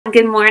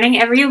Good morning,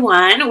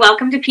 everyone.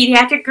 Welcome to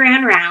Pediatric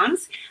Grand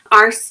Rounds.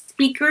 Our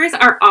speakers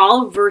are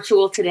all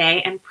virtual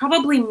today, and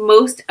probably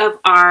most of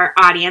our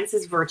audience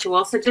is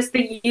virtual. So just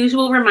the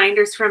usual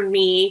reminders from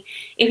me,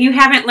 if you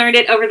haven't learned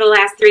it over the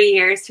last 3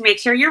 years, to make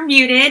sure you're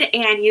muted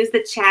and use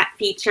the chat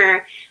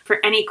feature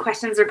for any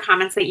questions or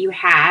comments that you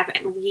have,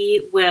 and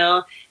we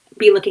will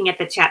be looking at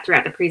the chat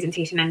throughout the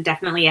presentation and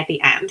definitely at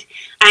the end.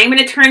 I'm going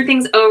to turn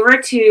things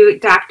over to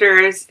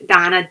Drs.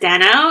 Donna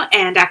Deno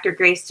and Dr.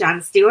 Grace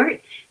John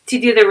Stewart to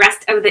do the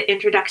rest of the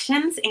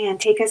introductions and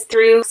take us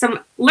through some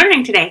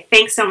learning today.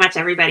 Thanks so much,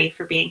 everybody,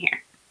 for being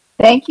here.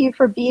 Thank you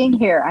for being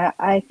here.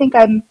 I think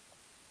I'm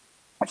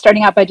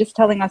starting out by just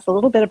telling us a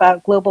little bit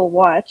about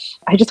WAcH.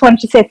 I just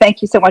wanted to say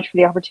thank you so much for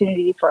the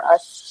opportunity for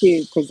us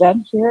to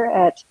present here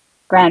at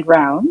Grand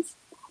Rounds.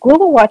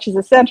 WAcH is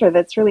a center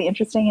that's really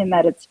interesting in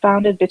that it's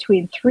founded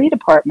between 3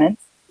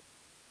 departments: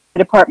 the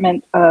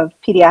Department of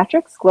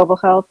Pediatrics, Global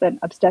Health, and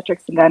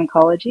Obstetrics and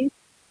Gynecology.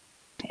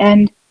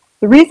 And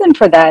the reason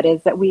for that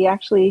is that we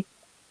actually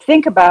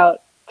think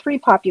about 3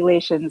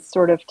 populations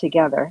sort of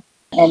together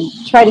and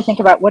try to think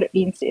about what it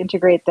means to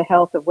integrate the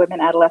health of women,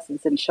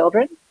 adolescents, and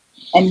children,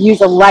 and use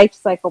a life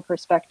cycle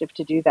perspective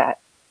to do that.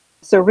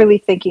 So really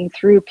thinking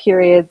through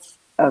periods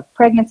of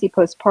pregnancy,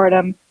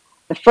 postpartum,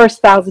 the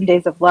first 1,000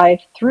 days of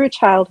life, through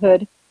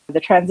childhood, the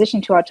transition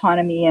to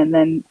autonomy, and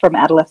then from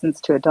adolescence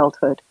to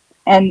adulthood.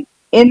 And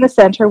in the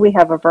center, we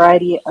have a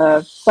variety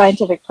of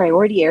scientific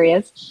priority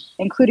areas,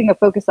 including a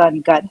focus on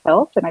gut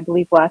health. And I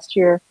believe last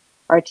year,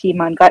 our team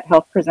on gut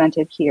health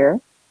presented here.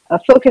 A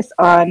focus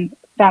on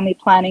family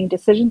planning,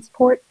 decision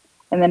support,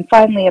 and then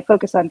finally a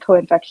focus on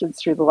co-infections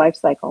through the life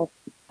cycle.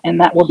 And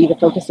that will be the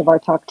focus of our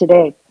talk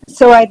today.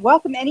 So I'd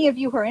welcome any of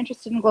you who are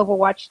interested in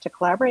WAcH to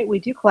collaborate. We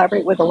do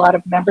collaborate with a lot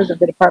of members of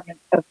the Department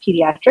of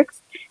Pediatrics.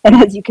 And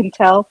as you can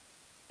tell,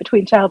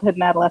 between childhood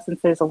and adolescence,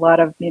 there's a lot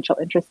of mutual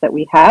interest that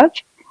we have.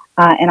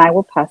 And I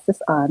will pass this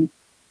on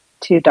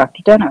to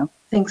Dr. Deno.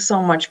 Thanks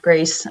so much,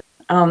 Grace.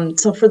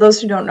 So for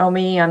those who don't know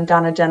me, I'm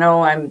Donna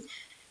Deno. I'm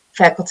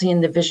faculty in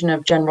the Division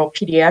of General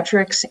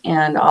Pediatrics,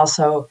 and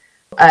also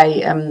I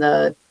am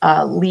the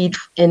lead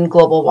in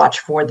WAcH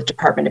for the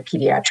Department of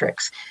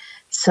Pediatrics.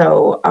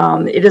 So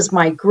it is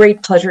my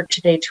great pleasure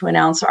today to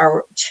announce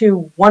our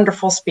 2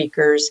 wonderful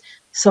speakers.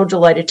 So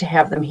delighted to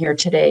have them here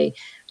today.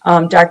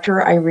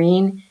 Dr.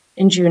 Irene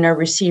Njuna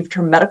received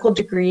her medical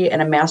degree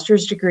and a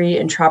master's degree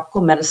in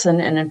tropical medicine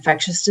and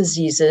infectious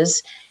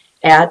diseases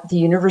at the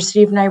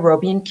University of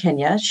Nairobi in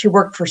Kenya. She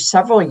worked for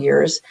several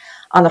years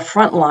on the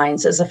front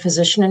lines as a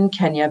physician in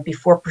Kenya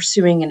before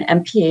pursuing an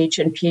MPH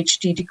and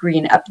PhD degree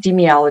in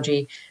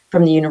epidemiology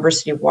from the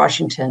University of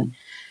Washington.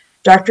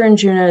 Dr.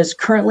 Njuna is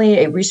currently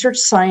a research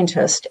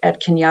scientist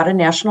at Kenyatta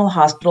National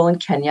Hospital in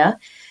Kenya,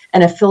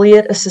 an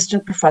affiliate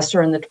assistant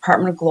professor in the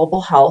Department of Global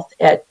Health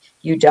at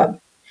UW.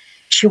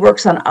 She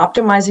works on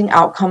optimizing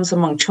outcomes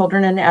among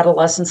children and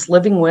adolescents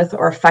living with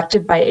or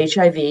affected by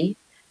HIV.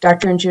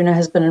 Dr. Njuna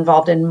has been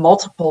involved in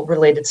multiple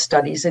related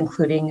studies,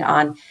 including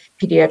on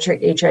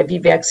pediatric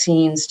HIV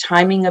vaccines,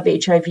 timing of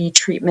HIV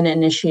treatment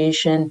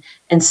initiation,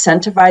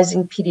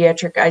 incentivizing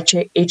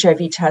pediatric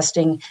HIV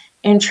testing,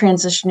 and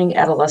transitioning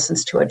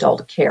adolescents to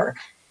adult care.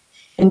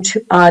 In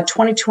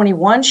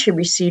 2021, she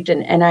received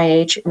an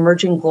NIH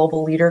Emerging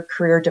Global Leader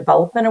Career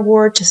Development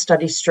Award to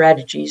study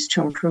strategies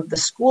to improve the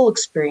school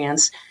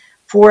experience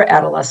for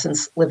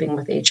adolescents living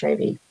with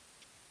HIV.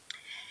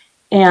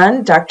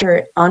 And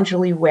Dr.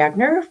 Anjali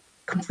Wagner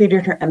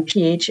completed her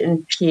MPH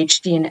and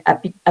PhD in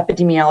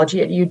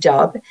epidemiology at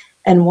UW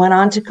and went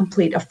on to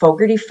complete a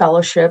Fogarty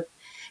Fellowship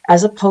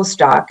as a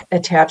postdoc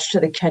attached to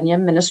the Kenya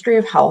Ministry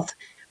of Health,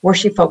 where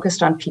she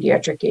focused on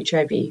pediatric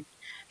HIV.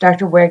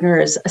 Dr. Wagner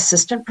is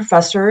assistant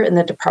professor in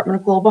the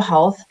Department of Global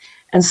Health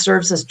and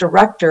serves as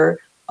director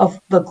of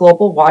the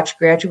WAcH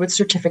Graduate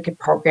Certificate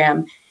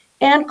Program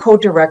and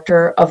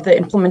co-director of the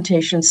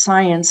Implementation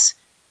Science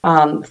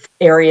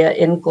area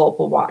in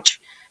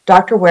WAcH.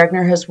 Dr.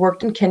 Wagner has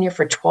worked in Kenya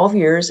for 12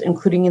 years,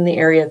 including in the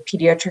area of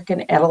pediatric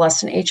and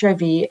adolescent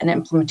HIV and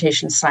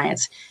implementation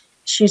science.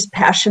 She's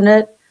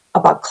passionate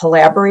about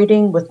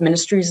collaborating with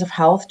ministries of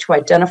health to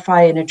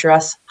identify and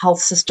address health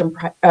system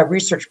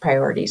research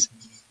priorities.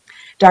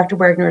 Dr.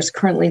 Wagner is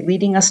currently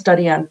leading a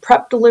study on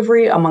PrEP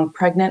delivery among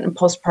pregnant and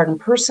postpartum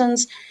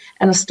persons,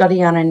 and a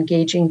study on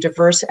engaging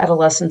diverse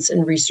adolescents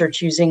in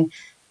research using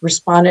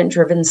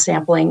respondent-driven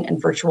sampling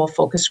and virtual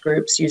focus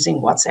groups using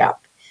WhatsApp.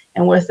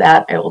 And with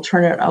that, I will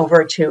turn it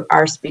over to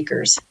our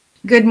speakers.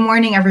 Good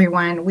morning,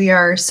 everyone. We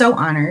are so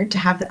honored to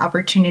have the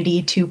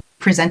opportunity to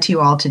present to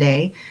you all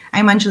today.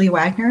 I'm Anjali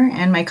Wagner,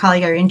 and my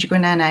colleague Irene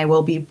Njuna and I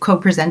will be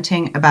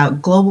co-presenting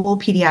about global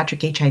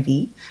pediatric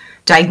HIV,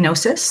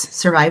 diagnosis,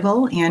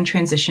 survival, and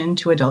transition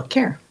to adult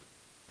care.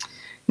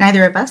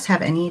 Neither of us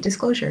have any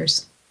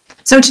disclosures.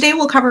 So today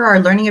we'll cover our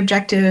learning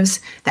objectives,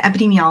 the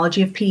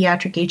epidemiology of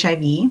pediatric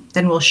HIV,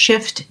 then we'll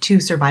shift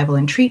to survival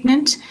and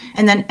treatment,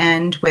 and then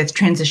end with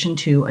transition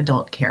to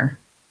adult care.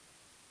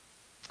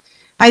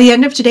 By the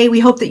end of today, we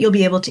hope that you'll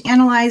be able to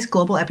analyze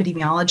global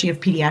epidemiology of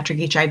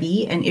pediatric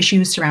HIV and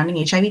issues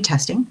surrounding HIV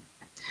testing,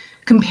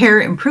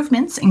 compare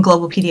improvements in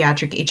global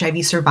pediatric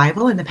HIV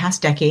survival in the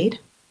past decade,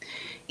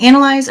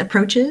 analyze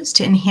approaches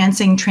to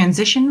enhancing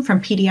transition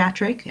from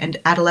pediatric and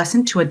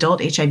adolescent to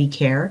adult HIV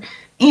care,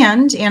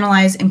 and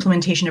analyze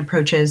implementation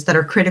approaches that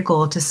are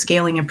critical to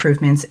scaling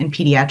improvements in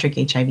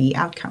pediatric HIV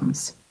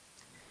outcomes.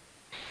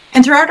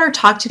 And throughout our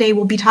talk today,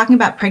 we'll be talking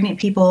about pregnant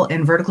people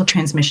and vertical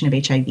transmission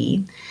of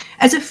HIV.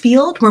 As a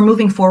field, we're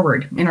moving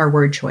forward in our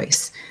word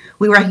choice.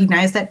 We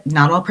recognize that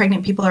not all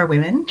pregnant people are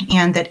women,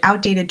 and that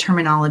outdated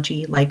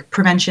terminology like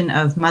prevention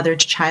of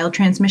mother-to-child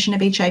transmission of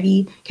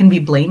HIV can be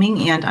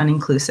blaming and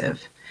uninclusive.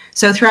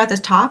 So throughout this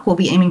talk, we'll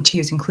be aiming to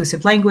use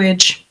inclusive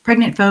language,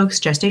 pregnant folks,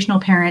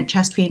 gestational parent,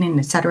 chest feeding,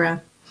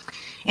 etc.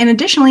 And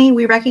additionally,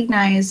 we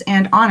recognize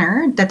and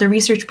honor that the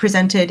research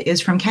presented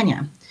is from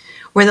Kenya,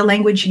 where the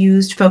language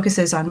used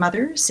focuses on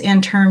mothers,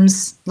 and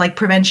terms like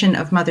prevention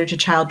of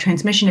mother-to-child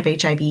transmission of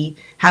HIV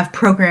have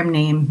program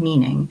name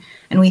meaning.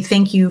 And we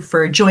thank you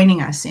for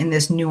joining us in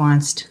this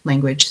nuanced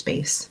language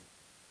space.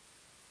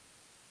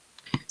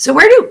 So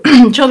where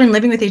do children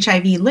living with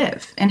HIV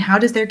live, and how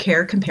does their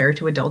care compare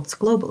to adults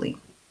globally?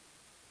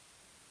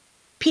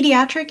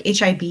 Pediatric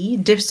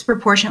HIV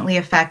disproportionately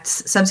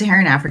affects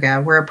sub-Saharan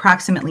Africa, where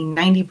approximately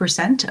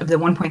 90% of the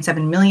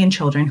 1.7 million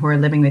children who are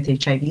living with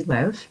HIV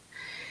live.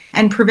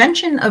 And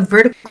prevention of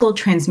vertical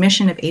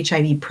transmission of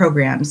HIV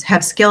programs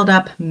have scaled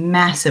up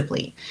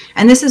massively,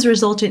 and this has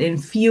resulted in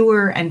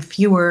fewer and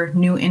fewer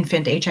new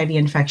infant HIV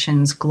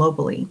infections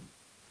globally.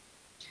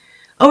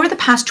 Over the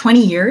past 20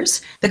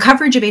 years, the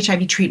coverage of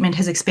HIV treatment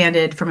has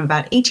expanded from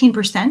about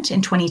 18%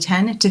 in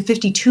 2010 to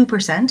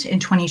 52% in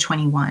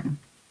 2021.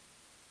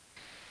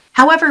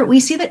 However, we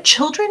see that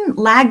children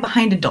lag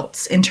behind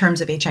adults in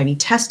terms of HIV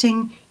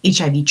testing,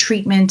 HIV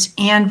treatment,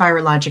 and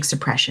virologic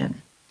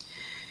suppression.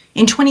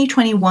 In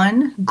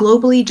 2021,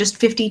 globally, just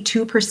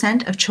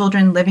 52% of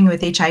children living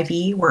with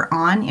HIV were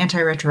on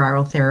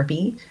antiretroviral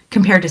therapy,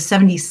 compared to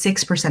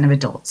 76% of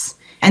adults.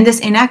 And this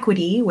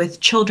inequity with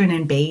children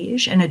in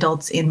beige and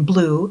adults in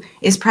blue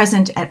is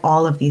present at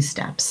all of these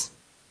steps.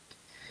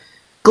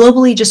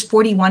 Globally, just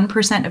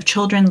 41% of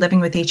children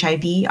living with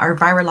HIV are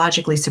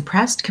virologically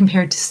suppressed,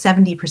 compared to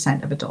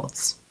 70% of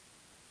adults.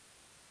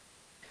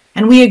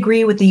 And we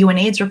agree with the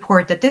UNAIDS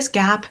report that this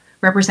gap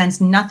represents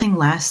nothing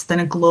less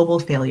than a global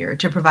failure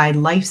to provide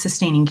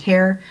life-sustaining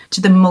care to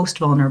the most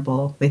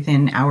vulnerable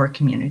within our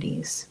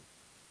communities.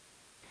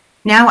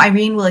 Now,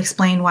 Irene will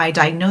explain why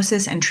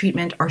diagnosis and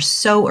treatment are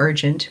so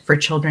urgent for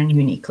children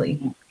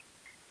uniquely.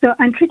 So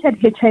untreated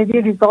HIV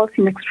results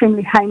in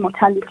extremely high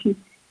mortality,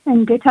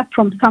 and data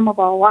from some of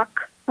our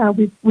work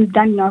we've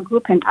done in our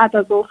group and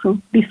others also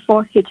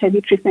before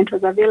HIV treatment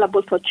was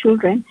available for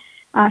children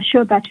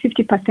show that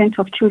 50%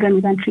 of children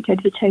with untreated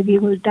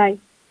HIV will die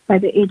by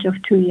the age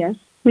of 2 years.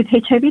 With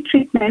HIV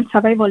treatment,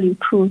 survival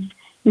improves.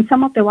 In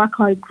some of the work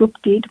our group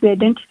did, we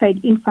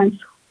identified infants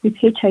with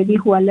HIV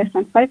who are less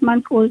than 5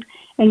 months old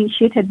and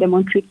initiated them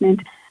on treatment.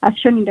 As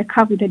shown in the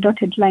curve with the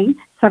dotted line,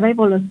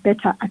 survival was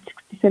better at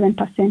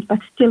 67%, but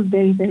still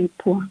very, very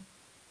poor.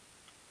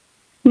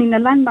 In a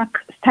landmark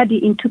study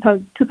in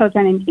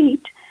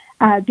 2008,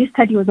 this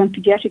study was on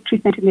pediatric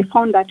treatment, and they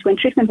found that when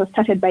treatment was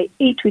started by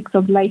 8 weeks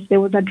of life,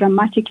 there was a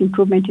dramatic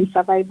improvement in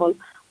survival,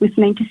 with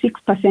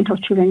 96%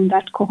 of children in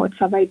that cohort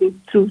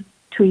surviving through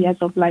 2 years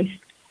of life.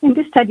 And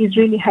these studies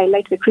really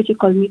highlight the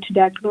critical need to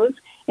diagnose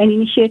and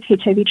initiate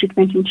HIV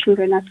treatment in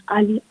children as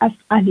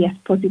early as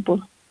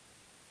possible.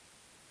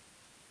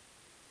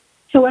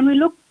 So when we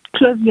look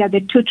closely at the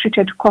two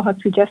treated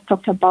cohorts we just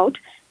talked about,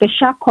 the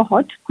SHA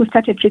cohort, who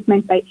started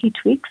treatment by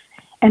 8 weeks,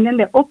 and then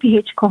the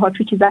OPH cohort,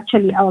 which is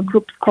actually our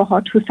group's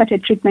cohort, who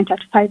started treatment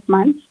at 5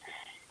 months.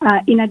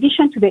 In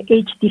addition to the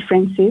age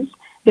differences,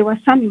 there were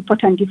some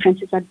important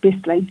differences at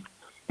baseline.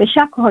 The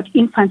SHA cohort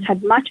infants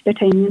had much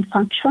better immune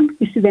function.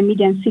 We see the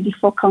median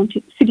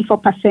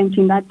CD4%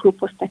 in that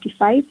group was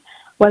 35,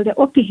 while the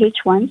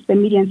OPH ones, the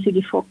median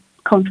CD4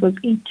 count was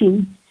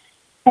 18.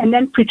 And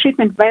then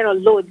pretreatment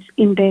viral loads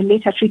in the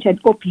later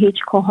treated OPH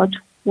cohort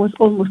was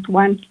almost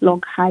 1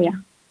 log higher.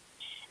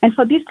 And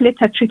for this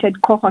later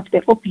treated cohort,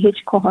 the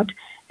OPH cohort,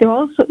 there were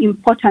also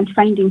important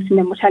findings in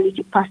the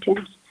mortality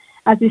patterns.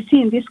 As we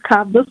see in this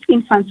curve, those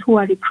infants who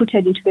are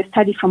recruited into the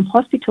study from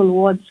hospital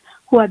wards,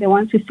 who are the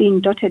ones we see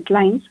in dotted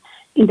lines,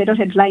 in the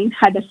dotted line,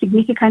 had a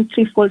significant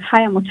 3-fold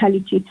higher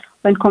mortality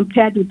when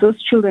compared with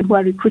those children who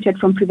are recruited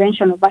from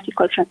prevention of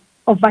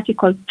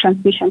vertical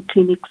transmission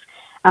clinics,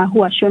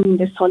 who are shown in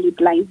the solid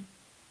line.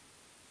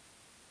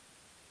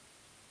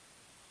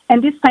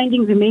 And these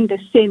findings remain the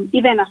same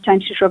even after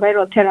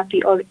antiretroviral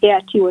therapy or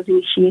ART was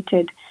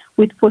initiated,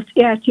 with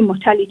post-ART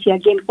mortality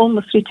again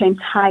almost 3 times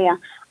higher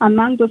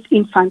among those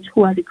infants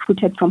who are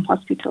recruited from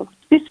hospitals.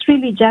 This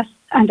really just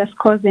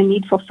underscores the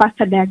need for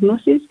faster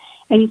diagnosis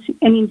and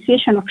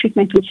initiation of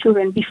treatment with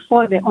children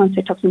before the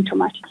onset of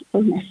symptomatic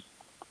illness.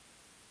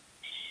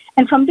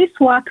 And from this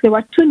work, there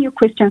were 2 new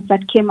questions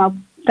that came up.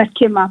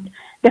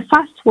 The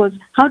first was,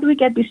 how do we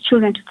get these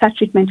children to start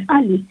treatment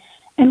early?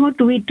 And what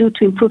do we do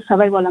to improve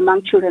survival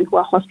among children who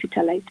are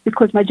hospitalized?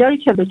 Because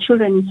majority of the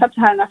children in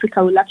sub-Saharan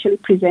Africa will actually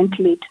present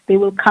late. They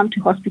will come to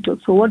hospital.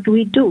 So what do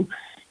we do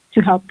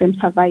to help them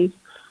survive.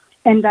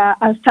 And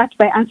I'll start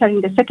by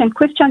answering the second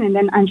question, and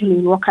then Anjali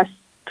will walk us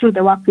through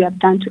the work we have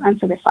done to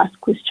answer the first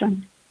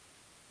question.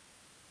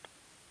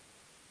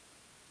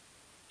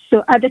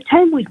 So at the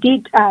time we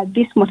did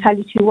this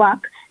mortality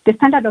work, the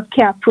standard of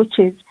care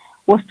approaches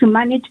was to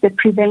manage the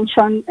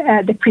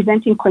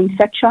presenting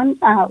co-infection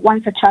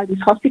once a child is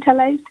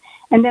hospitalized,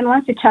 and then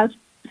once the child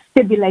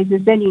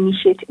stabilizes, then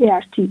initiate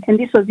ART. And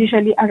this was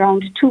usually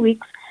around 2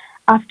 weeks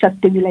after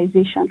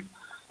stabilization.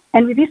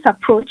 And with this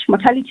approach,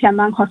 mortality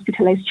among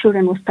hospitalized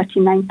children was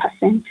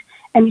 39%.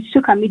 And it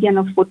took a median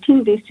of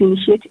 14 days to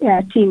initiate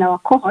ART in our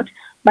cohort,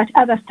 but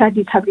other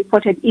studies have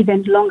reported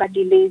even longer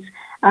delays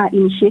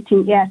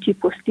initiating ART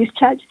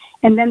post-discharge,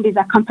 and then there's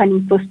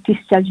accompanying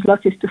post-discharge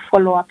losses to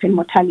follow-up and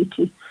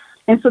mortality.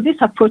 And so this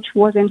approach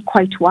wasn't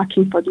quite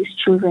working for these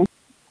children.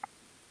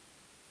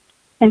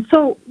 And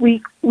so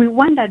we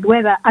wondered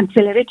whether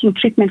accelerating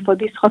treatment for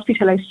these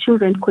hospitalized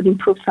children could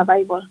improve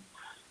survival.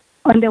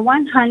 On the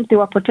one hand, there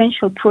were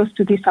potential pros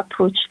to this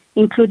approach,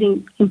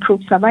 including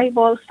improved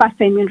survival,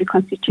 faster immune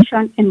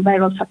reconstitution, and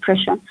viral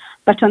suppression.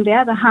 But on the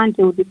other hand,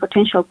 there would be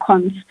potential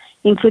cons,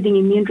 including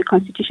immune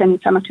reconstitution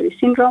inflammatory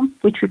syndrome,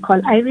 which we call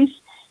IRIS,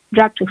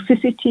 drug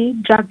toxicity,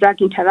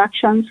 drug-drug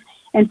interactions,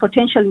 and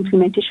potential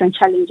implementation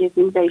challenges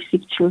in very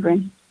sick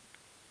children.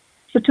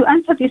 So to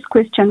answer this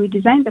question, we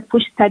designed the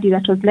PUSH study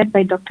that was led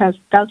by Drs.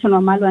 Dalton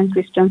Omalo and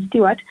Christian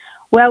Stewart,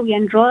 where we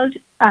enrolled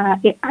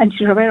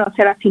antiretroviral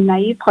therapy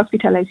naive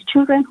hospitalized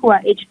children who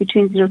are aged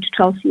between 0 to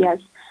 12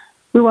 years.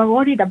 We were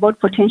worried about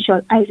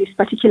potential IRIS,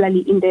 particularly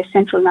in the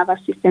central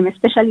nervous system,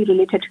 especially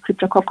related to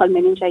cryptococcal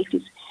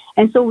meningitis.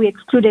 And so we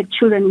excluded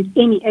children with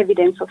any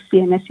evidence of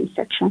CNS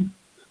infection.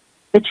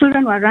 The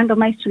children were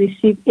randomized to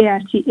receive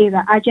ART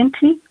either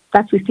urgently,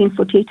 that's within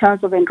 48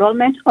 hours of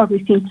enrollment, or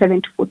within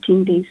 7 to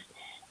 14 days.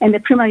 And the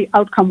primary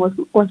outcome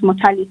was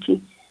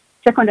mortality.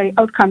 Secondary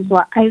outcomes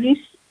were IRIS,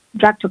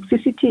 drug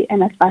toxicity,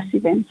 and adverse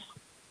events.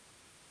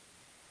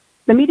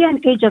 The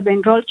median age of the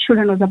enrolled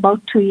children was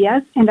about 2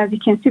 years, and as you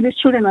can see, these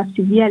children were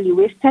severely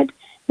wasted.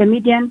 The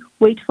median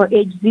weight for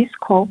age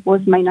Z-score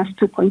was minus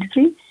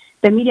 2.3.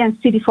 The median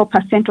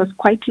CD4% was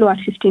quite low at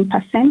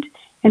 15%,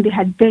 and they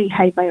had very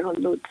high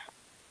viral loads.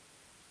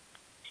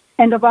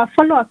 And over a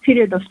follow-up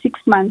period of 6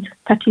 months,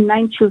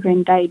 39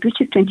 children died,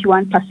 which is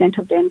 21%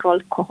 of the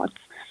enrolled cohorts.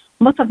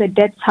 Most of the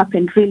deaths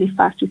happened really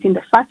fast within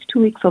the first 2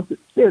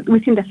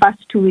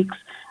 weeks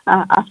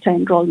after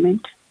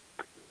enrollment.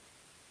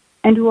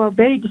 And we were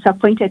very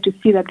disappointed to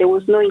see that there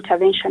was no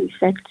intervention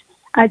effect.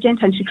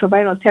 Urgent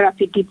antiretroviral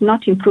therapy did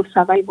not improve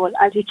survival,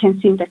 as you can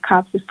see in the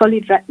curves, the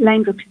solid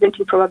line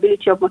representing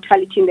probability of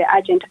mortality in the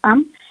urgent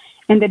arm,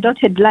 and the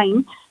dotted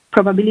line,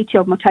 probability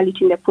of mortality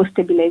in the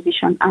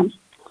post-stabilization arm.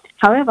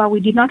 However, we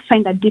did not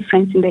find a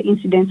difference in the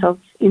incidence of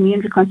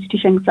immune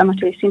reconstitution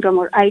inflammatory syndrome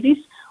or IRIS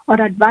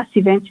or adverse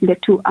events in the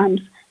two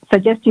arms,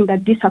 suggesting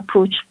that this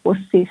approach was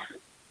safe.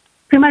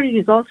 Primary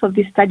results of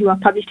this study were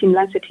published in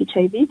Lancet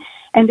HIV,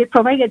 and they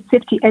provided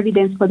safety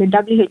evidence for the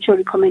WHO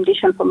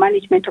recommendation for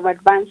management of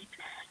advanced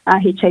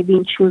HIV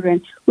in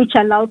children, which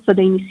allowed for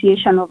the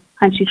initiation of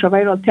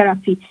antiretroviral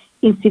therapy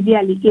in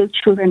severely ill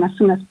children as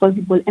soon as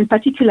possible, and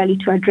particularly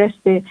to address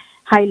the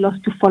high loss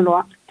to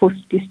follow-up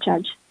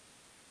post-discharge.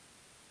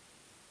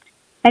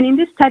 And in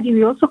this study,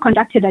 we also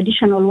conducted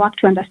additional work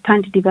to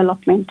understand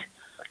development.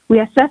 We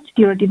assessed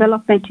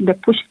neurodevelopment in the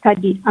PUSH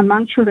study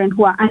among children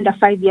who are under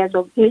 5 years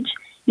of age,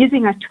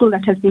 using a tool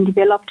that has been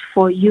developed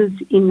for use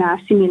in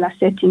similar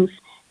settings.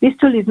 This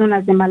tool is known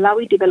as the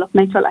Malawi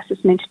Developmental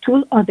Assessment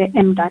Tool, or the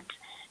MDAT,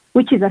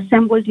 which is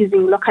assembled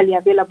using locally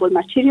available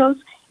materials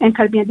and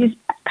can be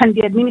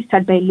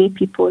administered by lay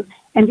people.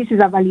 And this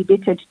is a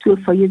validated tool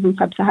for use in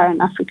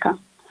sub-Saharan Africa.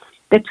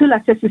 The tool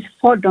assesses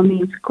 4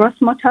 domains: gross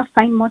motor,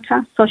 fine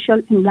motor,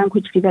 social, and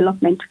language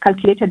development,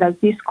 calculated as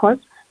Z-scores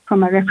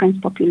from a reference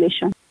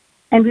population.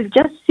 And with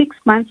just 6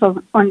 months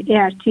on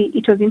ART,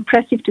 it was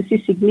impressive to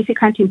see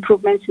significant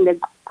improvements in the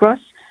gross,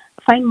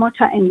 fine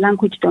motor, and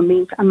language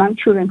domains among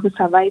children who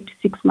survived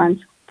 6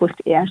 months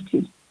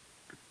post-ART.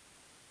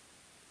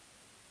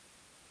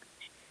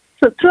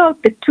 So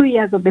throughout the 2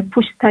 years of the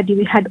PUSH study,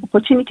 we had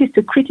opportunities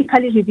to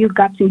critically review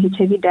gaps in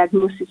HIV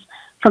diagnosis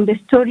from the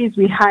stories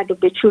we had of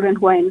the children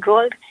who were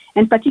enrolled,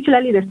 and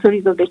particularly the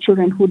stories of the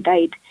children who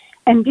died.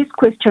 And this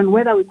question,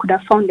 whether we could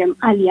have found them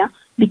earlier,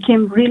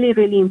 became really,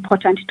 really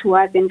important to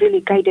us and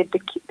really guided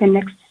the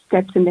next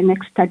steps and the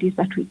next studies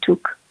that we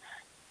took.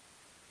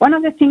 One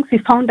of the things we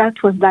found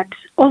out was that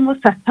almost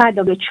a third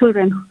of the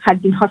children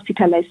had been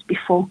hospitalized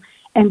before,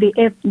 and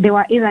they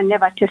were either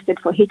never tested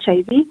for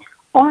HIV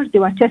or they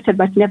were tested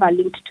but never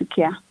linked to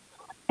care.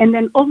 And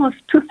then almost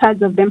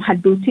 2/3 of them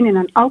had been seen in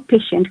an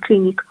outpatient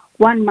clinic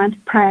 1 month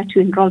prior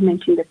to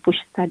enrollment in the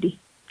PUSH study.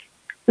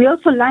 We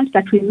also learned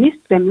that we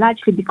missed them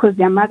largely because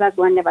their mothers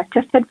were never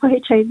tested for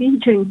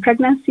HIV during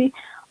pregnancy,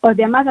 or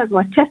their mothers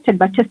were tested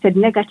but tested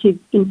negative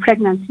in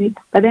pregnancy,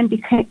 but then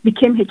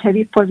became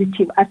HIV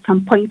positive at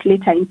some point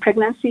later in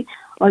pregnancy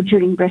or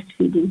during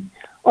breastfeeding,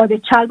 or the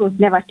child was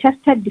never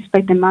tested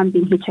despite the mom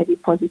being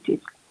HIV positive.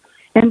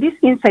 And these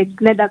insights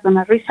led us on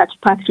a research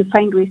path to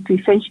find ways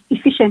to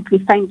efficiently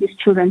find these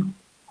children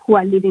who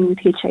are living with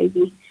HIV.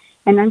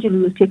 And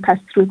Anjali will take us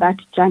through that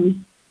journey.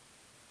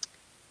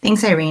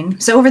 Thanks, Irene.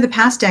 So over the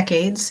past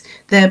decades,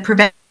 the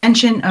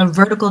prevention of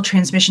vertical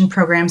transmission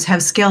programs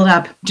have scaled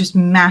up just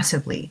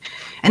massively.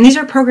 And these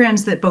are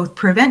programs that both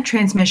prevent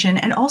transmission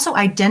and also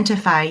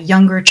identify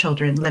younger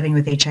children living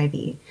with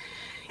HIV.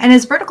 And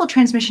as vertical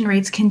transmission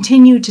rates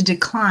continue to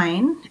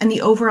decline and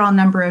the overall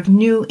number of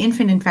new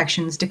infant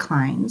infections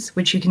declines,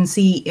 which you can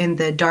see in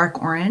the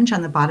dark orange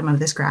on the bottom of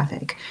this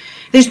graphic,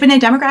 there's been a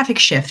demographic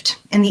shift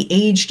in the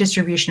age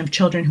distribution of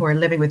children who are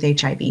living with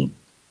HIV.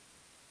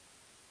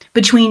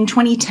 Between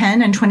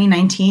 2010 and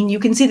 2019, you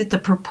can see that the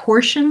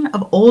proportion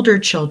of older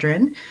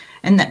children,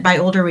 and that by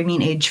older we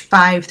mean age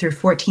 5 through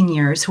 14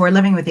 years, who are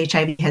living with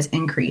HIV has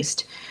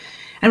increased.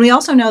 And we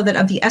also know that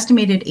of the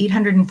estimated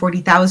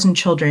 840,000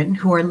 children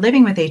who are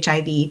living with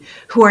HIV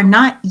who are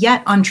not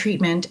yet on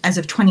treatment as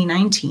of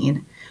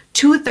 2019,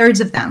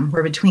 2/3 of them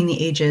were between the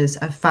ages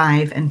of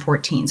 5 and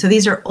 14. So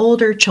these are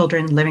older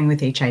children living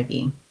with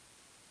HIV.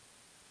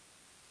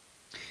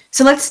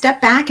 So let's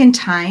step back in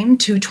time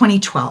to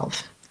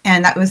 2012.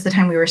 And that was the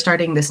time we were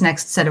starting this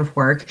next set of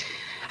work.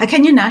 A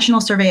Kenyan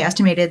national survey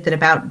estimated that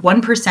about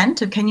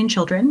 1% of Kenyan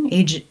children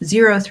age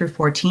 0 through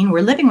 14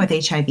 were living with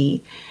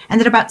HIV, and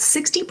that about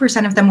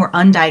 60% of them were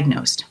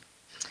undiagnosed.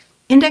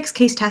 Index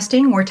case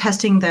testing, or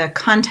testing the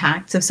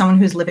contacts of someone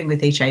who's living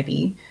with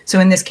HIV, so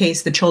in this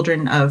case, the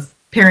children of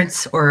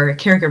parents or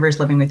caregivers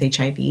living with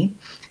HIV,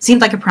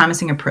 seemed like a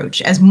promising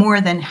approach, as more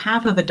than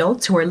half of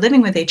adults who were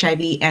living with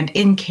HIV and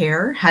in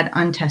care had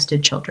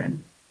untested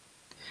children.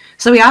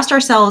 So we asked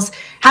ourselves,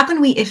 how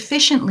can we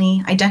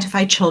efficiently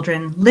identify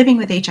children living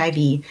with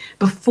HIV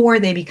before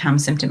they become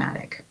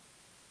symptomatic?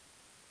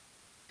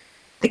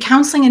 The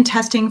Counseling and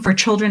Testing for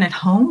Children at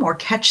Home, or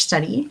WAcH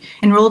study,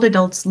 enrolled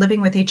adults living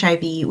with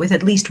HIV with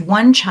at least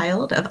one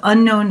child of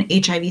unknown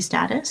HIV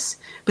status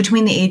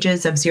between the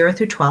ages of 0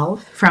 through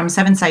 12 from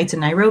 7 sites in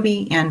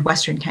Nairobi and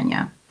Western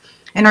Kenya.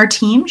 And our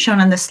team, shown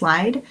on this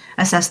slide,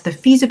 assessed the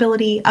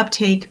feasibility,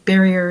 uptake,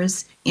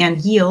 barriers, and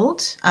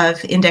yield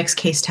of index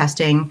case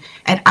testing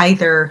at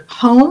either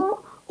home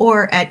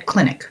or at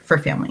clinic for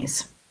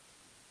families.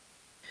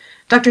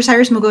 Dr.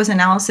 Cyrus Mugo's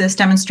analysis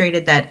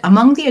demonstrated that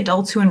among the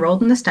adults who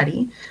enrolled in the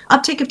study,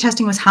 uptake of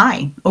testing was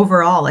high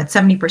overall at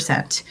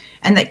 70%,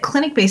 and that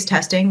clinic-based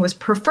testing was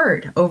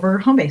preferred over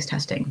home-based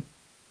testing.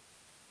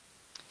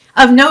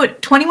 Of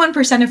note,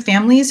 21% of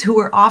families who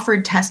were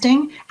offered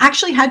testing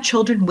actually had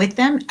children with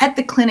them at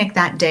the clinic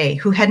that day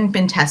who hadn't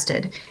been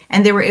tested,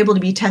 and they were able to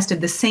be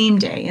tested the same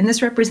day. And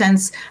this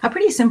represents a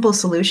pretty simple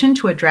solution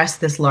to address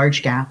this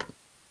large gap.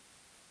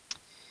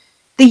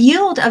 The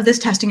yield of this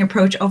testing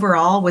approach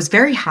overall was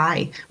very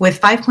high, with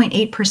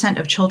 5.8%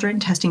 of children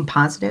testing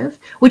positive,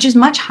 which is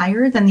much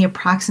higher than the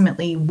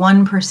approximately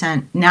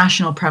 1%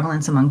 national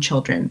prevalence among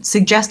children,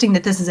 suggesting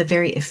that this is a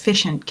very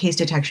efficient case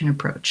detection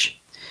approach.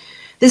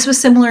 This was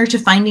similar to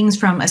findings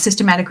from a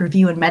systematic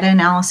review and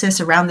meta-analysis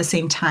around the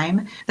same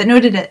time that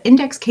noted that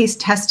index case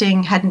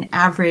testing had an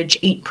average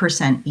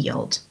 8%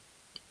 yield.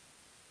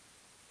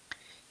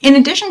 In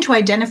addition to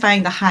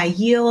identifying the high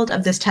yield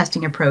of this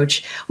testing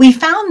approach, we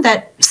found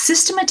that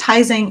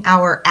systematizing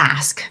our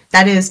ask,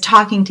 that is,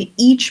 talking to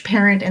each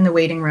parent in the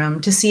waiting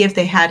room to see if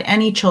they had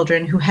any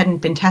children who hadn't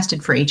been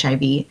tested for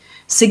HIV,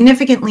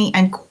 significantly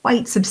and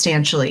quite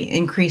substantially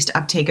increased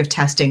uptake of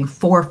testing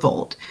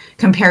fourfold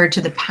compared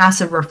to the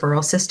passive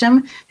referral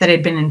system that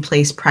had been in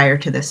place prior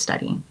to this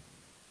study.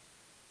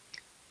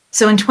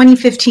 So in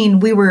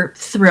 2015, we were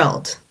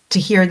thrilled to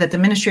hear that the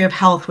Ministry of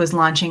Health was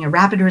launching a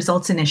rapid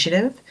results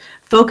initiative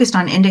focused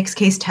on index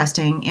case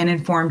testing and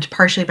informed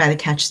partially by the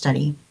WAcH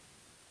study.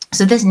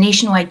 So this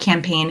nationwide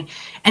campaign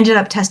ended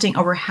up testing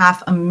over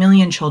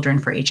 500,000 children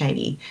for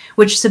HIV,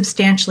 which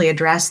substantially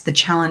addressed the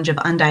challenge of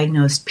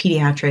undiagnosed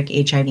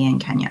pediatric HIV in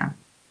Kenya.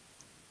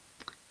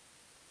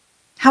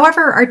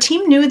 However, our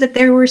team knew that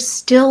there were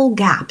still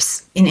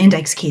gaps in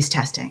index case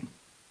testing.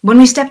 When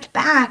we stepped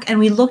back and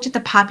we looked at the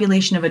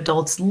population of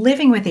adults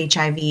living with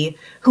HIV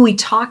who we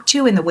talked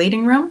to in the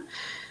waiting room,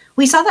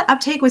 we saw that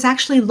uptake was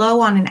actually low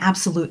on an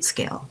absolute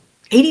scale.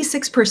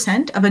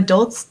 86% of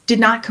adults did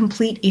not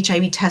complete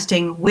HIV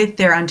testing with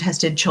their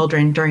untested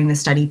children during the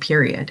study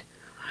period.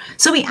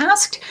 So we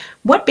asked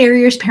what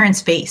barriers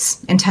parents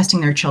face in testing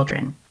their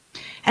children.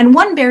 And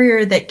one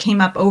barrier that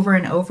came up over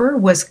and over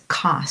was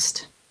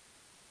cost.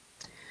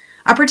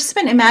 A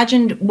participant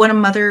imagined what a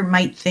mother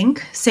might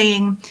think,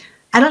 saying,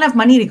 I don't have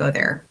money to go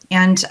there,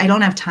 and I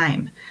don't have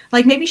time.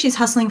 Like maybe she's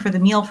hustling for the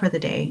meal for the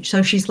day.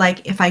 So she's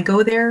like, if I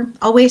go there,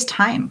 I'll waste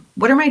time.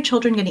 What are my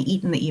children going to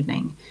eat in the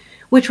evening?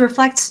 Which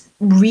reflects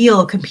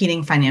real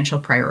competing financial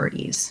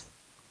priorities.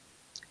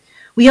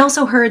 We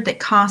also heard that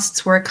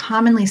costs were a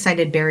commonly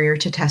cited barrier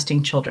to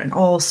testing children,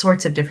 all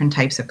sorts of different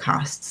types of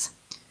costs.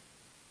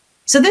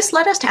 So this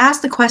led us to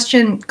ask the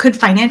question, could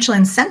financial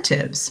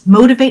incentives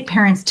motivate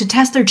parents to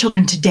test their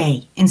children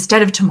today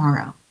instead of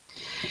tomorrow?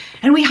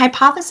 And we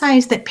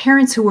hypothesized that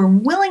parents who were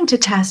willing to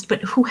test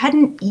but who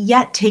hadn't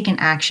yet taken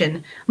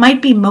action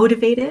might be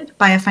motivated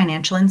by a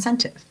financial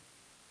incentive.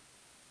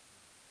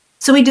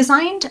 So we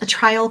designed a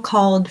trial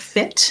called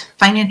FIT,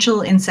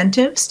 Financial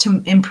Incentives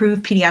to Improve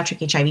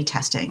Pediatric HIV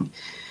Testing.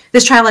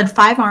 This trial had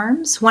 5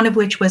 arms, one of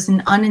which was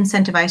an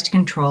unincentivized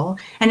control,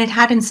 and it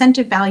had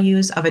incentive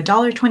values of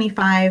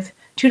 $1.25,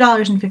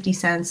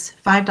 $2.50,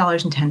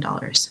 $5, and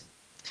 $10.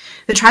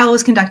 The trial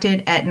was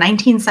conducted at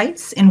 19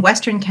 sites in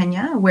Western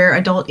Kenya, where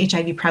adult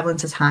HIV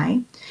prevalence is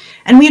high.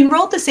 And we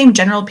enrolled the same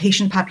general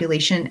patient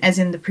population as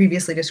in the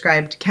previously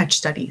described WAcH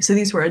study. So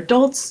these were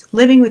adults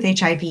living with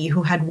HIV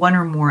who had 1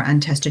 or more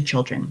untested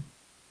children.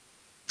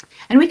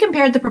 And we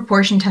compared the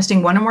proportion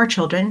testing 1 or more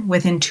children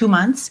within 2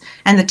 months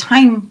and the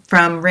time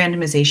from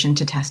randomization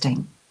to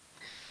testing.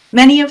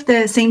 Many of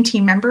the same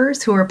team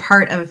members who were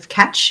part of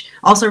WAcH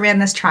also ran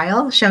this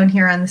trial, shown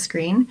here on the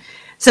screen.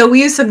 So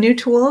we used some new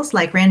tools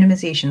like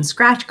randomization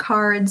scratch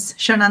cards,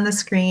 shown on the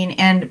screen,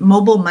 and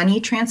mobile money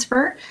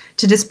transfer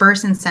to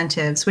disperse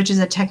incentives, which is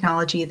a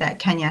technology that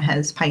Kenya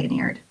has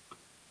pioneered.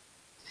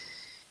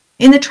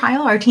 In the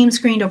trial, our team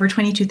screened over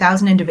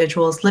 22,000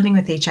 individuals living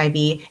with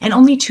HIV, and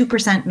only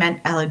 2%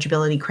 met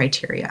eligibility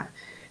criteria.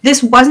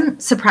 This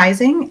wasn't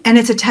surprising, and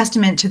it's a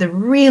testament to the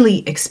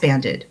really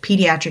expanded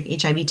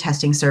pediatric HIV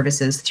testing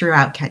services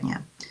throughout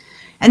Kenya.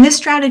 And this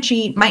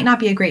strategy might not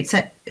be a great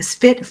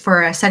fit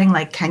for a setting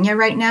like Kenya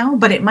right now,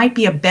 but it might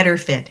be a better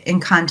fit in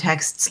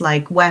contexts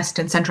like West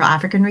and Central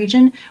African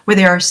region, where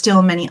there are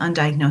still many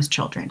undiagnosed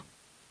children.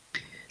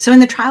 So in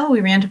the trial,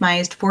 we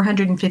randomized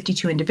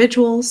 452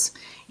 individuals,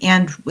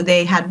 and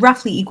they had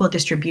roughly equal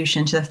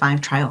distribution to the 5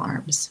 trial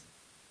arms.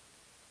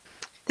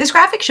 This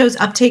graphic shows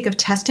uptake of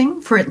testing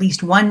for at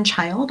least 1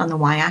 child on the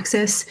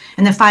y-axis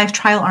and the 5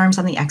 trial arms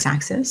on the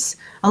x-axis,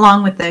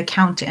 along with the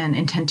count and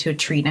intent to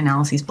treat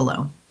analyses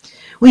below.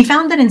 We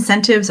found that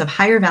incentives of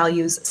higher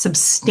values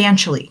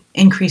substantially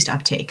increased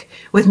uptake,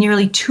 with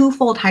nearly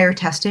 2-fold higher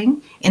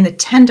testing in the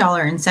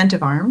 $10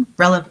 incentive arm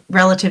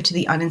relative to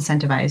the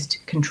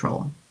unincentivized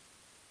control.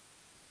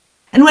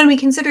 And when we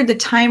considered the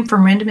time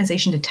from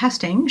randomization to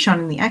testing, shown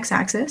in the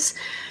x-axis,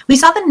 we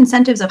saw that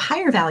incentives of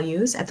higher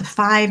values at the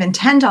 $5 and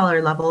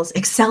 $10 levels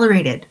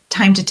accelerated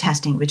time to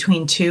testing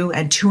between 2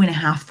 and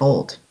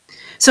 2.5-fold.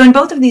 So in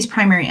both of these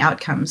primary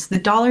outcomes,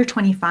 the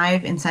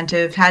 $1.25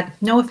 incentive had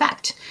no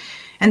effect,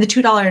 and the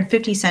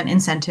 $2.50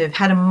 incentive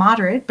had a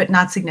moderate but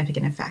not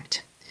significant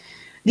effect.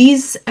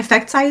 These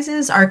effect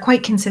sizes are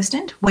quite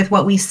consistent with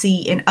what we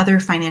see in other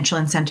financial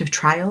incentive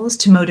trials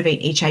to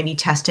motivate HIV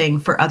testing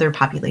for other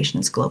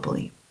populations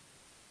globally.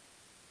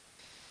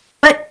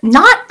 But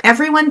not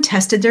everyone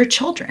tested their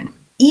children,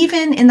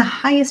 even in the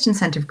highest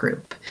incentive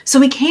group. So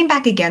we came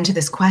back again to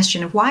this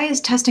question of why is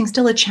testing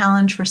still a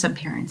challenge for some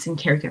parents and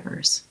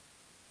caregivers?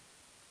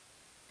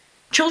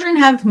 Children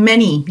have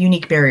many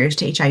unique barriers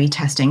to HIV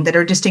testing that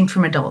are distinct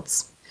from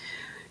adults.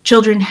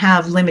 Children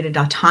have limited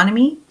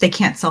autonomy, they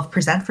can't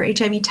self-present for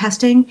HIV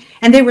testing,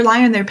 and they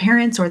rely on their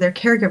parents or their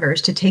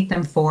caregivers to take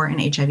them for an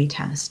HIV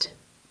test.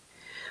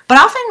 But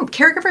often,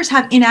 caregivers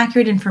have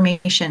inaccurate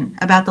information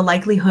about the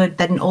likelihood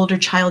that an older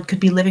child could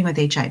be living with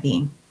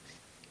HIV,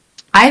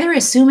 either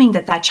assuming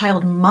that that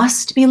child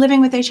must be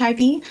living with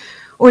HIV,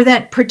 or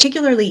that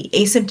particularly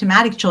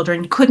asymptomatic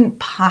children couldn't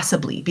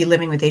possibly be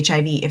living with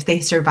HIV if they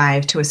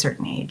survived to a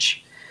certain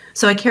age.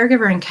 So a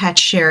caregiver in WAcH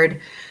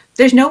shared,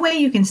 "There's no way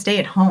you can stay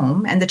at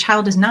home and the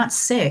child is not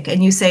sick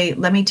and you say,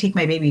 'Let me take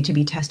my baby to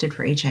be tested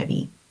for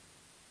HIV.'"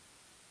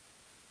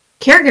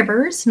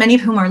 Caregivers, many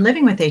of whom are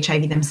living with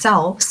HIV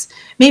themselves,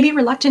 may be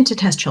reluctant to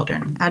test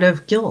children out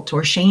of guilt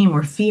or shame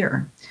or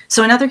fear.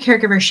 So another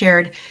caregiver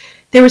shared,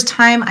 "There was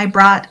time I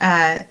brought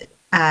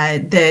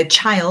the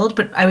child,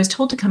 but I was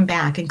told to come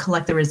back and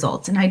collect the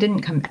results, and I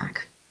didn't come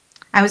back.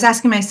 I was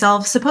asking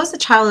myself, suppose the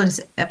child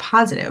is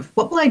positive,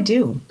 what will I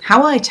do? How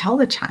will I tell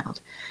the child?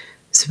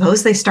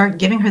 Suppose they start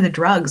giving her the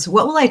drugs.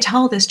 What will I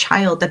tell this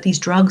child that these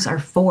drugs are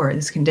for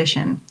this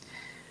condition?"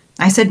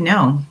 I said,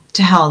 "No,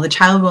 to hell, the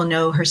child will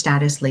know her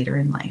status later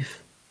in life."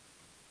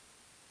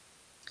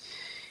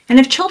 And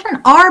if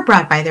children are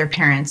brought by their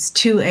parents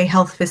to a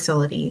health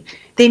facility,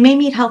 they may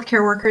meet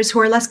healthcare workers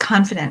who are less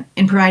confident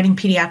in providing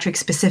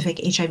pediatric-specific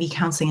HIV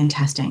counseling and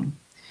testing.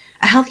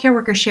 A healthcare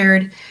worker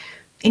shared,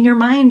 "In your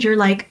mind, you're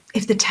like,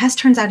 if the test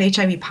turns out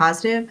HIV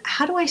positive,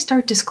 how do I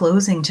start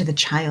disclosing to the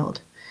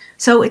child?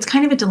 So it's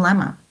kind of a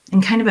dilemma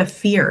and kind of a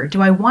fear.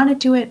 Do I want to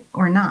do it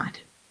or not?"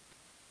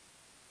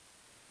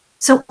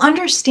 So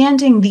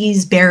understanding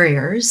these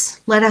barriers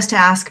led us to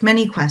ask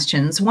many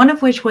questions, one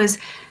of which was,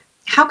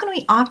 how can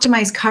we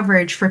optimize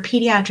coverage for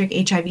pediatric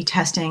HIV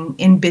testing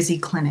in busy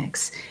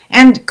clinics?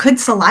 And could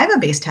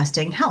saliva-based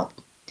testing help?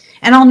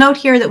 And I'll note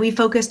here that we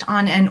focused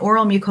on an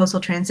oral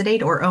mucosal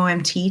transudate, or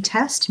OMT,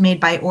 test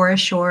made by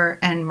OraSure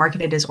and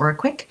marketed as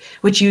OraQuick,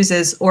 which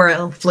uses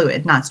oral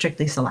fluid, not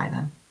strictly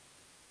saliva.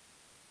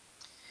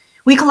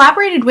 We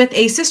collaborated with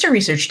a sister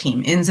research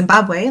team in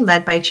Zimbabwe,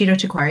 led by Chito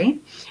Chikwari.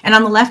 And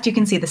on the left, you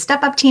can see the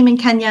Step Up team in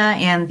Kenya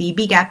and the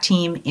BGAP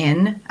team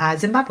in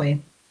Zimbabwe.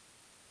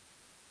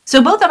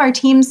 So both of our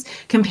teams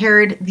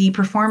compared the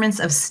performance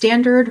of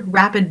standard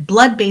rapid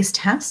blood-based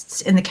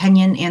tests in the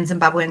Kenyan and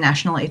Zimbabwean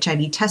national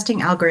HIV testing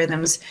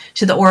algorithms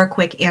to the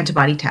WAcH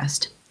antibody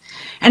test.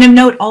 And of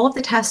note, all of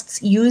the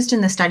tests used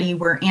in the study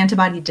were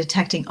antibody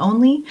detecting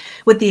only,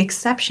 with the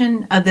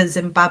exception of the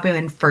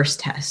Zimbabwean first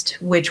test,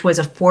 which was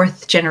a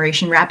 4th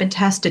generation rapid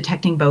test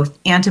detecting both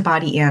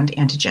antibody and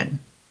antigen.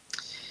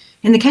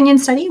 In the Kenyan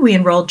study, we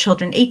enrolled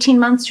children 18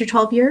 months through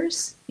 12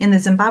 years. In the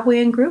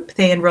Zimbabwean group,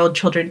 they enrolled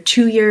children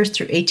 2 years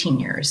through 18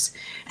 years.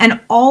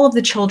 And all of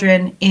the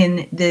children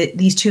in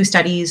these two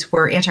studies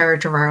were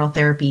antiretroviral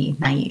therapy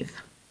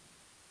naive.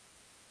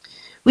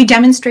 We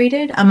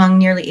demonstrated among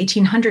nearly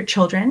 1,800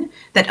 children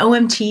that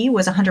OMT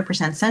was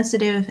 100%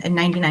 sensitive and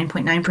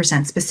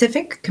 99.9%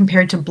 specific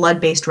compared to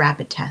blood-based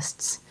rapid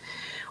tests.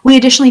 We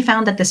additionally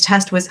found that this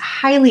test was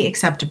highly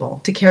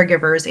acceptable to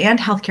caregivers and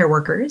healthcare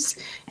workers,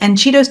 and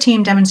Cheeto's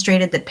team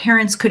demonstrated that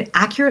parents could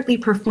accurately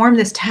perform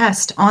this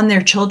test on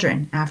their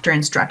children after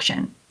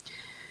instruction.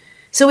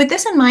 So with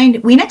this in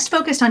mind, we next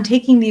focused on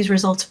taking these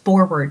results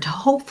forward to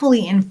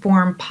hopefully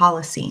inform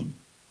policy.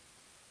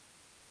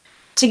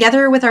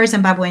 Together with our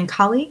Zimbabwean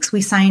colleagues,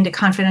 we signed a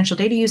confidential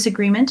data use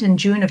agreement in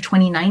June of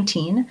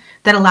 2019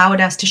 that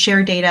allowed us to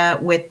share data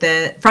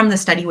from the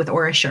study with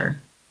OraSure.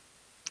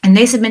 And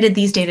they submitted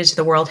these data to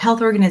the World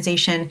Health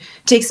Organization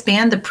to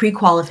expand the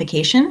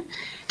pre-qualification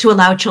to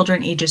allow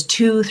children ages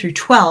 2 through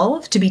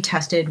 12 to be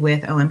tested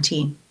with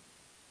OMT.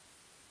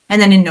 And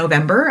then in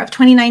November of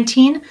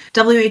 2019,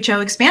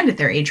 WHO expanded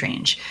their age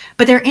range,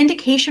 but their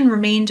indication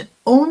remained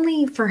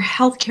only for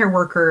healthcare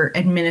worker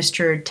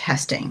administered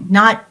testing,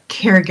 not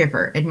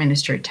caregiver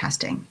administered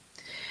testing.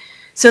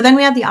 So then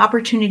we had the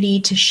opportunity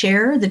to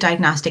share the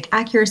diagnostic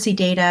accuracy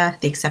data,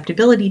 the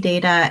acceptability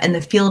data, and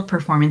the field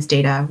performance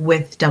data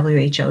with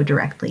WHO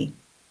directly.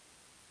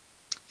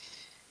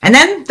 And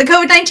then the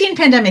COVID-19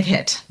 pandemic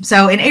hit.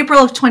 So in April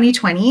of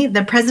 2020,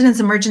 the President's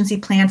Emergency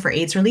Plan for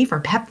AIDS Relief,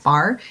 or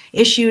PEPFAR,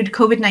 issued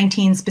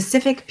COVID-19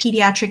 specific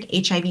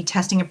pediatric HIV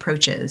testing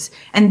approaches,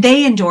 and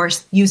they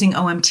endorsed using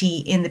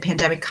OMT in the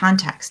pandemic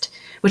context,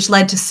 which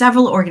led to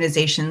several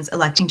organizations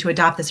electing to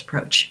adopt this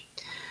approach.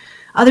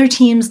 Other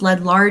teams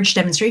led large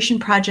demonstration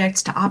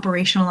projects to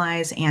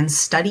operationalize and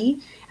study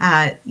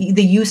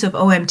the use of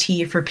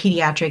OMT for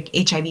pediatric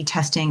HIV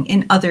testing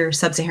in other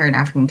sub-Saharan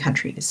African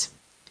countries.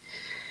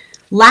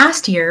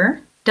 Last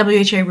year,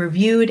 WHO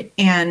reviewed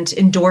and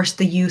endorsed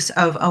the use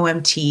of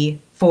OMT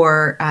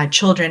for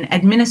children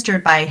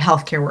administered by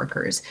healthcare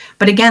workers.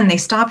 But again, they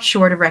stopped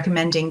short of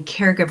recommending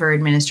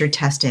caregiver-administered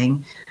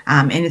testing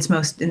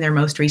in their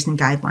most recent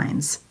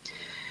guidelines.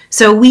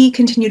 So we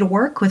continue to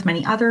work with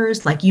many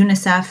others like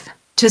UNICEF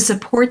to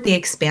support the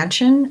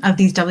expansion of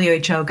these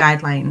WHO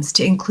guidelines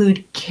to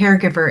include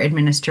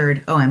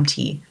caregiver-administered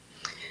OMT.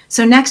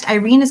 So next,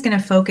 Irene is going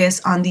to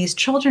focus on these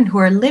children who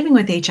are living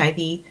with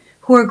HIV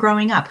who are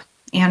growing up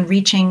and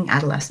reaching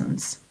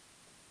adolescence.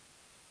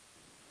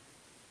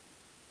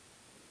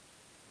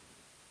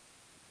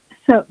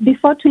 So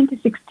before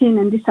 2016,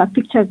 and these are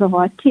pictures of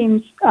our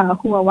teams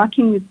who are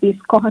working with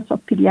these cohorts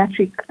of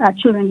pediatric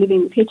children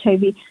living with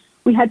HIV,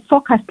 we had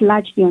focused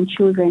largely on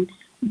children.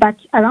 But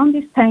around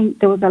this time,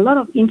 there was a lot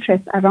of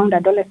interest around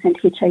adolescent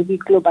HIV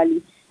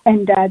globally.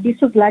 And this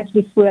was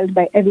largely fueled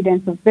by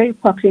evidence of very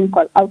poor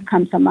clinical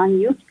outcomes among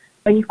youth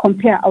when you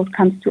compare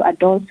outcomes to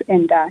adults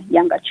and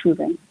younger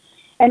children.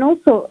 And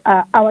also,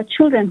 our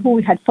children who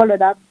we had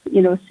followed up,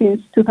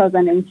 since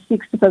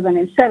 2006,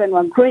 2007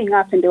 were growing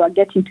up and they were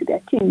getting to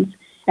their teens.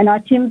 And our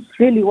teams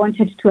really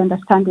wanted to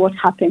understand what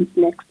happens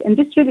next. And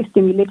this really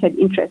stimulated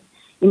interest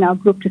in our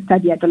group to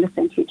study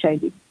adolescent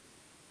HIV.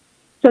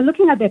 So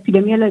looking at the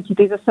epidemiology,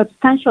 there's a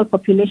substantial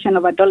population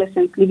of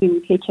adolescents living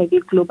with HIV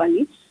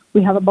globally.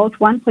 We have about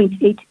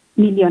 1.8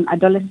 million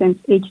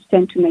adolescents aged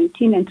 10 to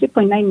 19 and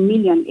 3.9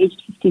 million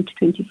aged 15 to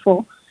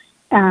 24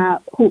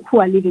 who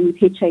are living with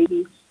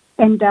HIV.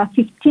 And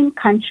 15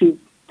 countries,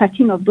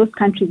 13 of those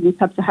countries in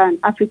sub-Saharan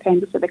Africa,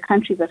 and these are the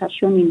countries that are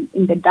shown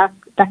in the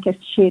darkest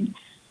shade.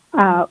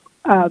 There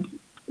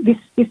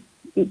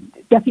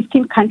are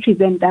 15 countries,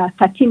 and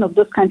 13 of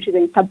those countries are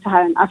in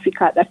sub-Saharan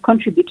Africa that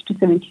contribute to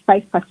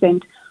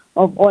 75%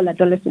 of all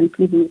adolescents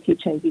living with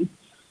HIV.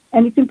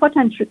 And it's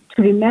important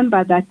to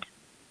remember that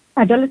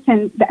the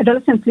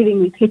adolescents living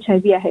with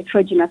HIV are a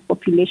heterogeneous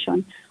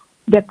population.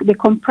 They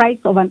comprise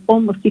of an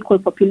almost equal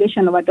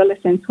population of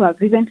adolescents who have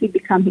recently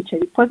become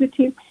HIV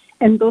positive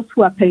and those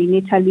who are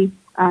perinatally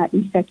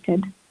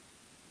infected.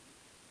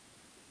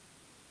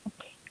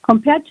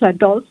 Compared to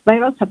adults,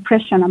 viral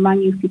suppression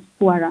among youth is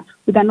poorer,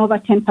 with an over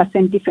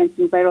 10% difference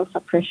in viral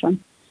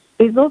suppression.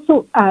 There is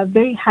also a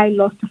very high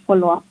loss to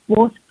follow-up,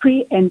 both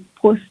pre and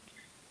post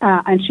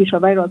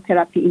antiretroviral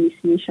therapy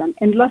initiation,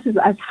 and losses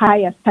as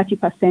high as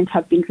 30%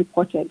 have been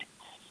reported.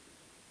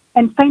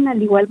 And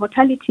finally, while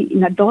mortality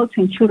in adults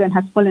and children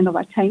has fallen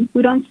over time,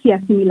 we don't see a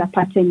similar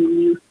pattern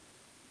in youth.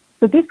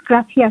 So this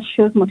graph here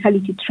shows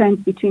mortality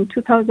trends between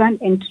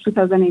 2000 and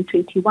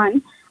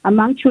 2021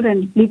 among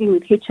children living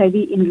with HIV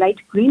in light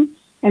green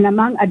and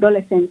among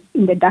adolescents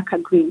in the darker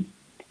green.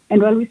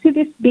 And while we see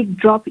this big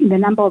drop in the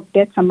number of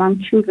deaths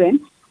among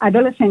children,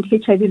 adolescent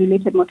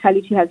HIV-related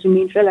mortality has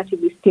remained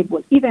relatively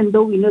stable, even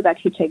though we know that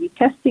HIV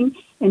testing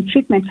and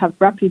treatment have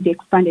rapidly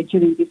expanded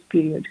during this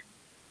period.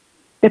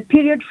 The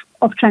period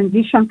of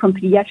transition from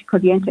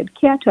pediatric-oriented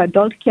care to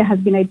adult care has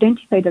been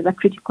identified as a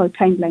critical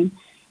timeline,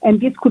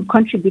 and this could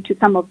contribute to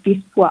some of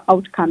these poor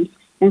outcomes,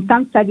 and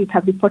some studies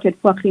have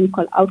reported poor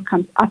clinical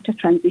outcomes after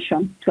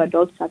transition to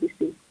adult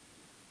services.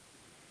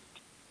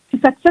 To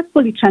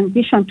successfully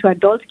transition to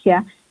adult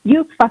care,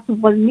 youth first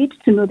of all need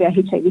to know their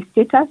HIV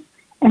status,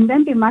 and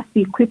then they must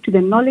be equipped with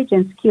the knowledge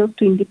and skills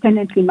to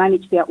independently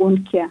manage their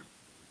own care.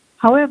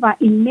 However,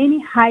 in many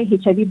high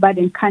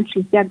HIV-burdened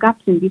countries, there are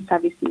gaps in these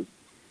services.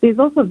 There's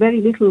also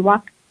very little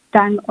work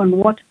done on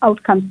what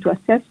outcomes to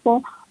assess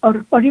for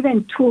or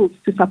even tools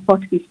to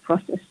support this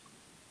process.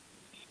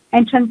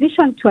 And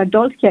transition to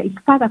adult care is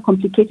further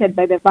complicated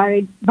by the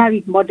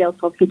varied models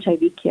of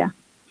HIV care.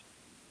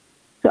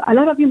 So a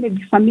lot of you may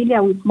be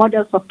familiar with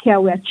models of care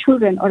where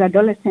children or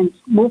adolescents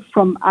move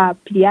from a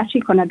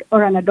pediatric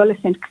or an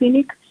adolescent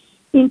clinic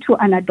into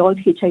an adult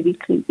HIV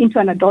clinic, into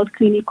an adult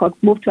clinic, or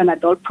move to an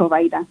adult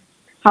provider.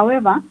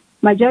 However,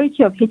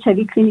 majority of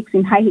HIV clinics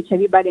in high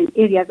HIV burden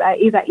areas are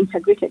either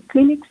integrated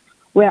clinics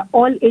where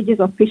all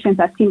ages of patients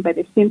are seen by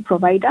the same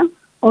provider,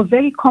 or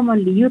very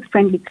commonly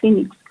youth-friendly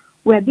clinics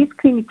where these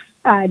clinics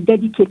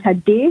dedicate a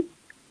day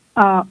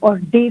or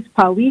days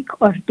per week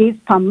or days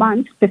per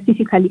month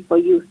specifically for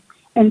youth.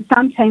 And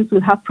sometimes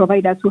we'll have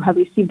providers who have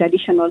received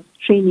additional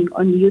training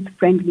on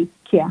youth-friendly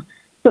care.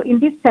 So in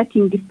this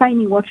setting,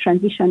 defining what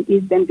transition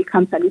is then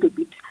becomes a little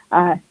bit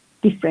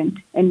different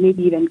and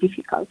maybe even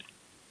difficult.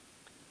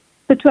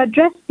 So to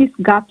address these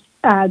gaps,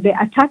 the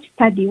WAcH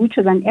study, which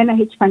was an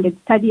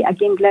NIH-funded study,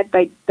 again led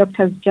by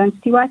Drs. John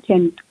Stewart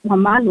and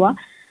Wamalwa,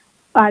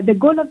 the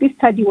goal of this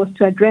study was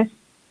to address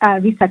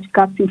research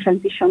gaps in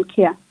transition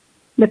care.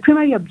 The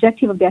primary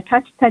objective of the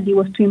WAcH study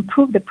was to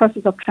improve the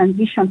process of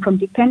transition from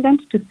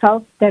dependent to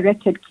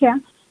self-directed care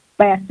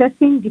by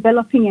assessing,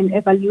 developing, and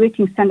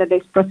evaluating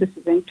standardized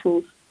processes and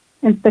tools.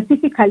 And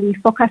specifically, we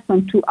focused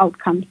on two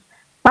outcomes.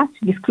 First,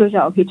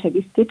 disclosure of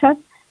HIV status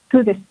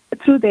through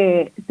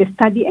the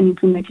study and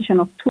implementation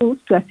of tools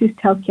to assist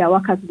healthcare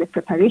workers with the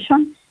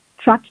preparation,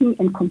 tracking,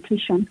 and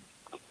completion.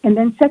 And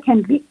then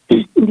secondly,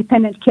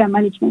 independent care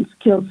management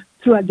skills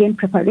through, again,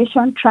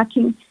 preparation,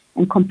 tracking,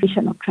 and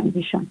completion of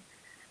transition.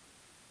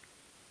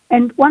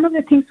 And one of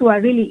the things we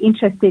were really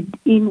interested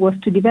in was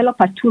to develop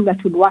a tool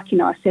that would work in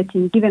our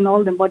setting, given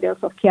all the models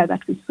of care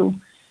that we saw.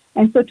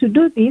 And so to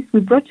do this, we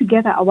brought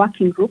together a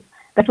working group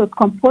that was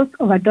composed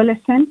of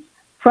adolescents,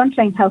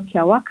 frontline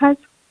healthcare workers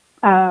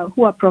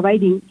who are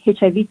providing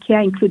HIV care,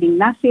 including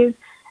nurses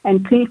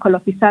and clinical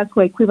officers who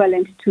are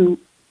equivalent to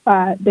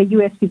the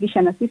U.S.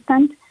 physician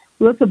assistant.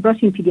 We also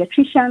brought in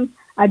pediatricians,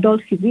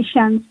 adult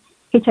physicians,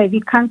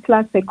 HIV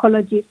counselors,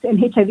 psychologists, and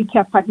HIV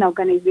care partner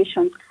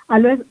organizations,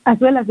 as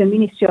well as the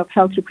Ministry of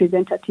Health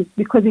representatives,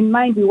 because in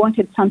mind we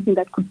wanted something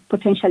that could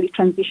potentially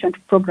transition to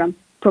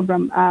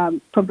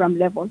program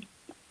level.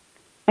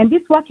 And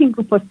this working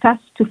group was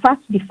tasked to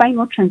first define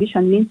what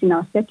transition means in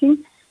our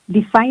setting,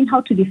 define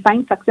how to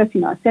define success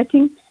in our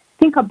setting,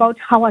 think about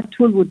how a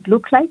tool would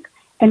look like,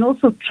 and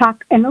also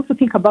track, and also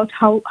think about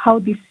how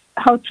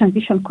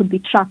transition could be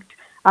tracked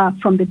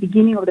from the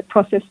beginning of the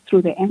process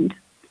through the end.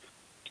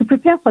 To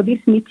prepare for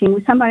this meeting,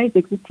 we summarized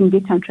existing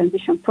data on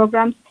transition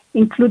programs,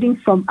 including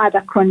from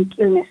other chronic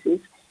illnesses.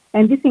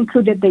 And this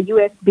included the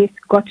US-based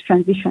GOT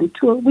transition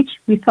tool, which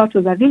we thought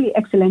was a really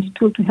excellent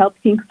tool to help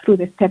think through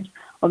the steps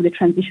of the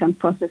transition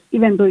process,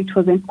 even though it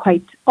wasn't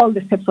quite, all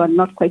the steps were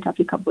not quite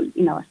applicable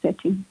in our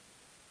setting.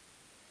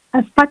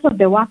 As part of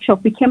the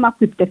workshop, we came up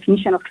with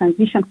definition of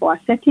transition for our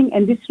setting,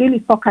 and this really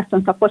focused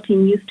on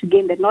supporting youth to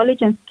gain the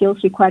knowledge and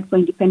skills required for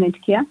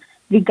independent care,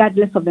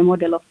 regardless of the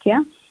model of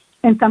care,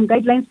 and some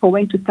guidelines for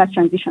when to start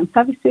transition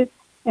services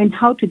and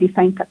how to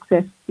define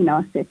success in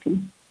our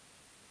setting.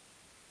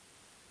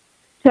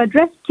 To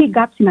address key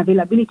gaps in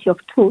availability of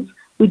tools,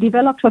 we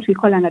developed what we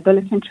call an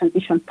adolescent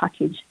transition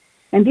package.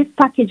 And this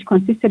package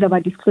consisted of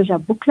a disclosure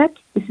booklet.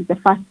 This is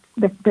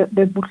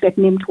the booklet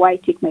named Why I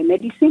Take My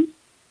Medicine.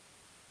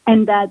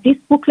 And this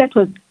booklet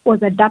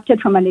was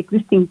adapted from an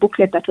existing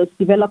booklet that was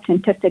developed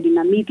and tested in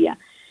Namibia.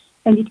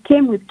 And it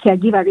came with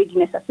caregiver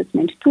readiness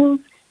assessment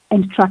tools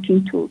and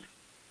tracking tools.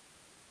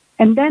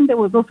 And then there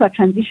was also a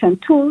transition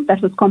tool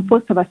that was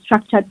composed of a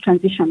structured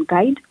transition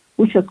guide,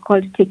 which was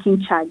called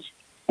Taking Charge.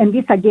 And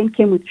this again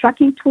came with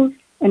tracking tools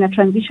and a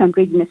transition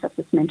readiness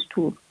assessment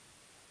tool.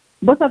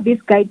 Both of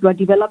these guides were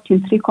developed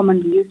in 3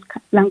 commonly used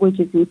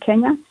languages in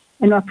Kenya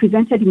and were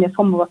presented in the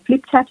form of a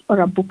flip chart or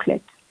a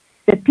booklet.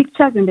 The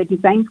pictures and the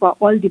designs were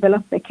all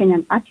developed by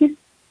Kenyan artists,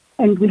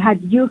 and we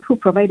had youth who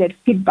provided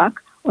feedback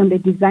on the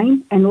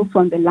design and also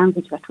on the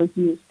language that was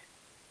used.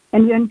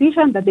 And we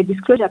envisioned that the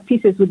disclosure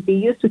pieces would be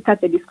used to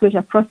start the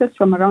disclosure process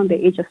from around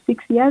the age of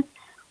 6 years,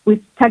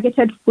 with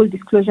targeted full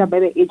disclosure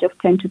by the age of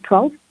 10 to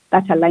 12.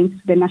 That aligns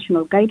to the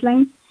national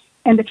guidelines.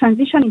 And the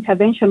transition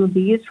intervention would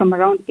be used from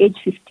around age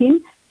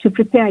 15 to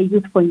prepare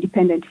youth for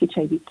independent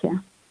HIV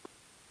care.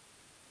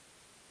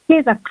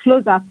 Here's a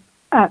close-up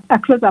a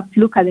close-up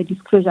look at the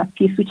disclosure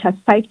piece, which has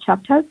 5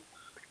 chapters.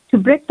 To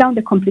break down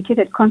the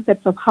complicated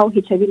concepts of how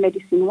HIV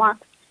medicine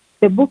works,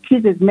 the book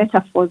uses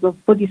metaphors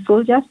of body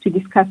soldiers to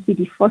discuss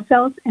CD4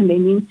 cells and the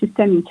immune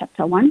system in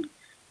chapter 1,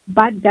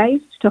 bad guys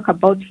to talk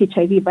about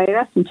HIV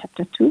virus in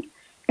chapter 2,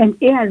 and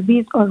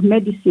ARVs or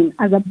medicine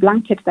as a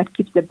blanket that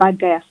keeps the bad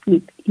guy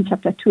asleep in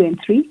chapter 2 and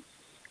 3,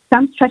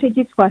 some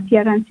strategies for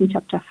adherence in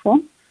chapter 4,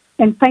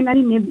 and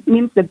finally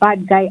names the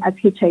bad guy as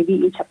HIV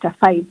in chapter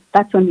 5.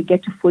 That's when we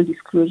get to full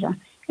disclosure.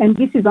 And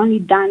this is only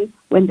done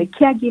when the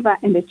caregiver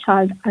and the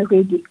child are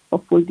ready for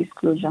full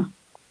disclosure.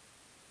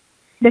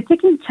 The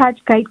Taking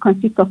Charge Guide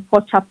consists of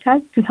 4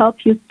 chapters to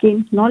help youth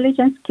gain knowledge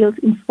and skills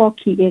in 4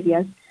 key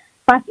areas.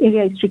 First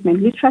area is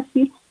treatment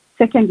literacy,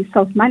 second is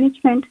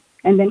self-management,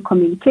 and then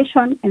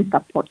communication and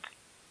support.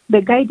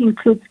 The guide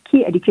includes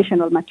key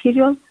educational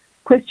materials,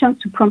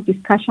 questions to prompt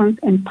discussions,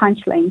 and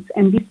punchlines.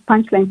 And these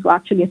punchlines were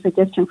actually a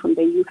suggestion from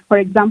the youth. For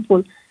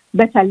example,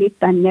 better late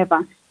than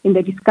never in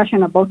the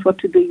discussion about what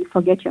to do if you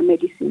forget your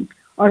medicine,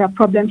 or a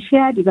problem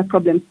shared is a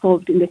problem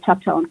solved in the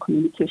chapter on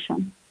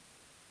communication.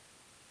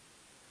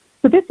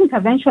 So this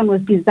intervention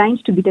was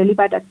designed to be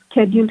delivered at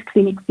scheduled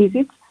clinic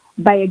visits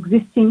by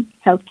existing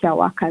healthcare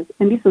workers,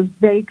 and this was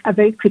a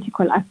very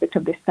critical aspect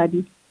of the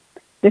study.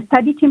 The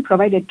study team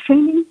provided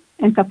training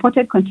and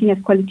supported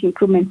continuous quality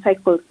improvement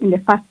cycles in the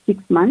first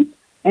 6 months,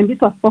 and this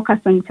was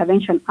focused on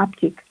intervention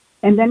uptake.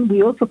 And then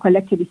we also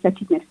collected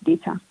effectiveness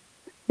data.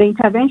 The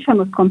intervention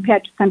was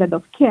compared to standard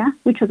of care,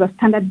 which was a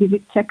standard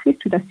visit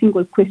checklist with a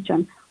single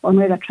question on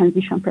whether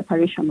transition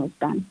preparation was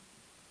done.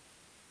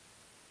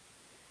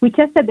 We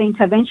tested the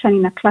intervention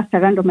in a cluster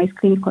randomized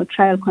clinical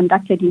trial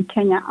conducted in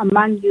Kenya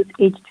among youth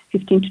aged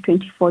 15 to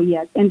 24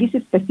 years, and this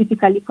is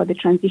specifically for the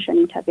transition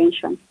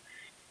intervention.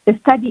 The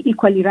study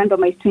equally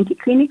randomized 20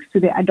 clinics to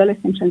the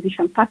adolescent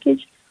transition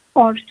package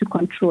or to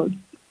control.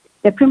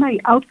 The primary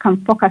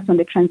outcome focused on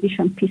the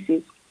transition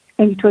pieces,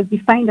 and it was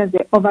defined as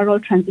the overall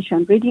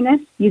transition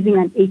readiness using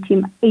an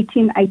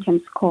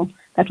 18-item score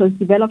that was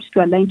developed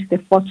to align to the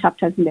 4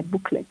 chapters in the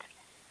booklet.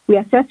 We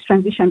assessed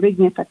transition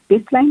readiness at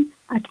baseline,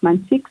 at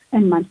month 6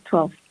 and month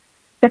 12.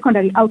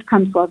 Secondary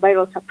outcomes were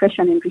viral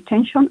suppression and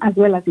retention, as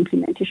well as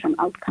implementation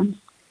outcomes.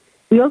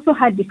 We also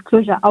had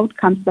disclosure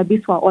outcomes, but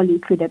these were all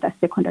included as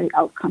secondary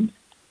outcomes.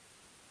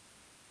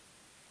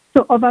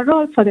 So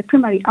overall, for the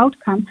primary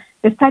outcome,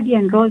 the study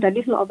enrolled a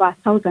little over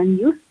 1,000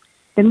 youth.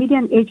 The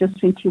median age was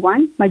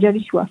 21,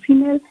 majority were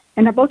female,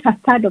 and about a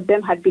third of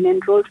them had been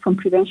enrolled from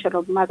prevention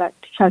of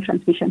mother-to-child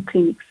transmission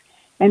clinics,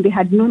 and they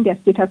had known their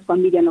status for a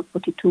median of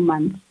 42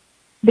 months.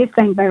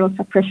 Baseline viral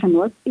suppression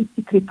was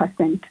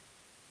 83%.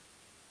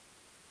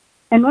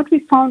 And what we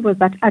found was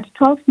that at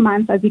 12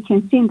 months, as you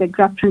can see in the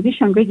graph,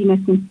 transition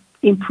readiness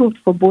improved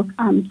for both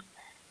arms.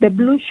 The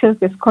blue shows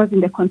the scores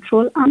in the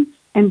control arm,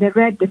 and the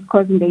red the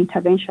scores in the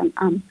intervention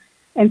arm.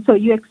 And so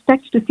you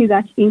expect to see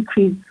that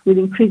increase with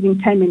increasing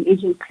time and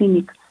age in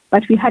clinic,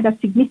 but we had a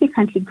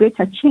significantly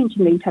greater change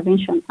in the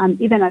intervention arm,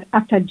 even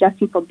after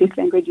adjusting for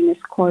baseline readiness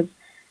scores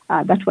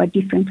that were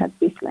different at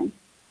baseline.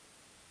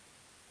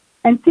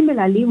 And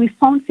similarly, we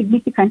found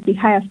significantly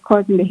higher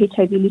scores in the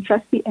HIV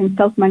literacy and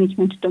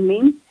self-management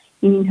domains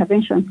in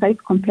intervention sites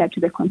compared to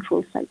the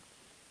control sites.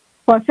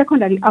 For a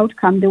secondary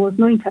outcome, there was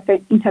no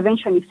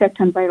intervention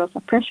effect on viral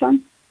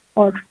suppression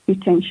or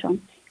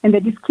retention. And the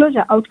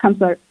disclosure outcomes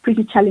were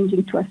pretty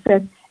challenging to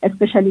assess,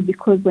 especially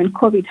because when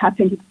COVID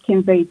happened, it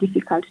became very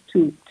difficult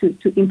to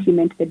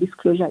implement the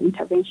disclosure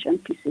intervention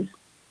pieces.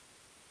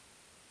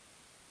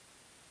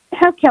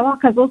 Healthcare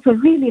workers also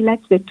really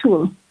liked the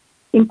tool.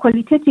 In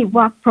qualitative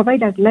work,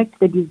 providers liked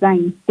the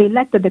design. They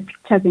liked that the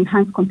pictures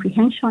enhanced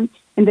comprehension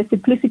and the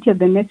simplicity of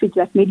the message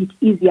that made it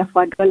easier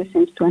for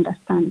adolescents to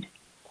understand.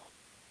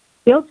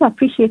 They also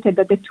appreciated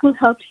that the tool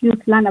helped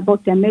youth learn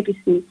about their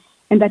medicine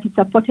and that it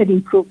supported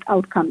improved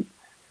outcomes.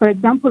 For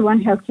example,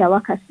 one healthcare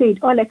worker said,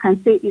 "All I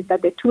can say is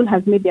that the tool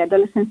has made the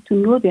adolescents to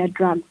know their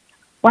drugs.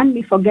 One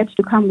may forget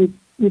to come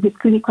with his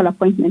clinical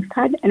appointment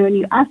card, and when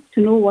you ask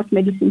to know what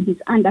medicine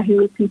he's under, he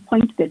will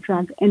pinpoint the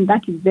drug, and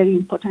that is very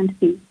important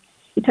thing.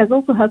 It has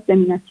also helped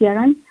them in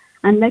adherence,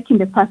 and like in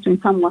the past when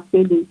some were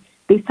failing,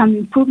 there's some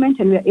improvement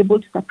and we are able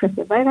to suppress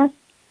the virus.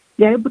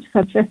 They are able to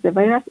suppress the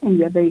virus, and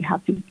we are very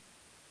happy."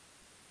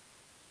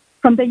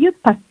 From the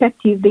youth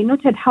perspective, they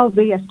noted how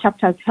various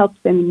chapters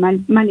helped them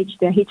manage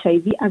their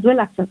HIV as well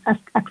as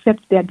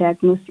accept their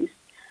diagnosis.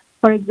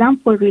 For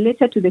example,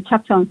 related to the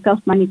chapter on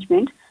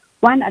self-management,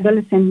 one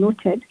adolescent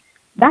noted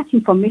that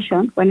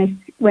information,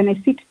 when I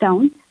sit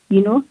down,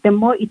 the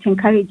more it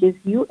encourages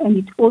you and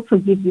it also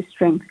gives you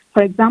strength.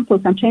 For example,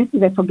 sometimes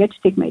if I forget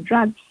to take my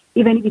drug,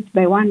 even if it's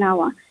by 1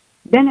 hour,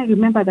 then I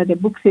remember that the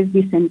book says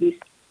this and this,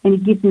 and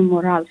it gives me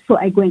morale, so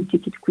I go and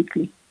take it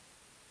quickly.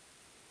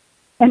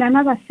 And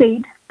another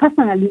said,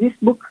 personally, this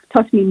book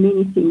taught me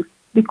many things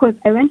because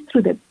I went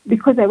through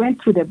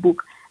the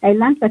book. I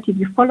learned that if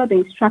you follow the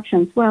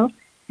instructions well,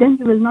 then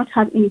you will not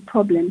have any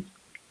problems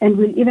and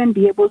will even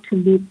be able to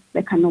live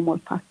like a normal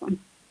person.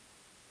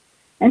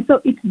 And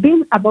so it's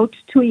been about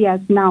 2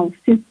 years now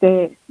since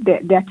the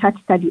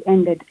ATTACH study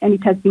ended, and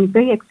it has been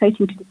very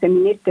exciting to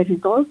disseminate the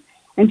results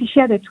and to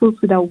share the tools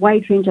with a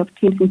wide range of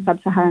teams in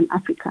sub-Saharan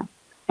Africa.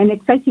 And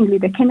excitingly,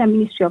 the Kenya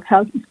Ministry of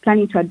Health is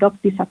planning to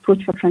adopt this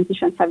approach for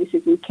transition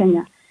services in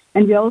Kenya.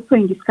 And we are also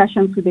in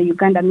discussions with the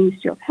Uganda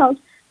Ministry of Health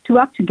to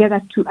work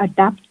together to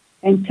adapt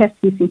and test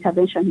this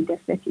intervention in their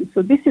setting.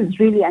 So this is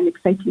really an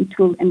exciting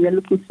tool, and we're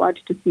looking forward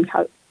to see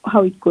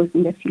how it goes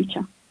in the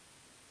future.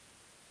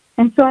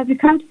 And so as we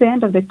come to the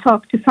end of the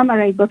talk, to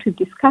summarize what we've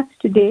discussed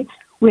today,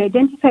 we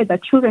identified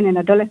that children and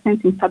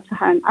adolescents in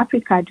sub-Saharan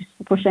Africa are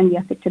disproportionately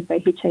affected by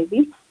HIV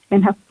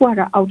and have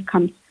poorer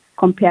outcomes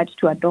compared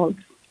to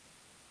adults.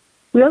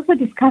 We also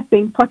discussed the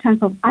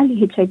importance of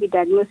early HIV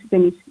diagnosis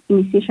and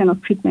initiation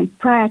of treatment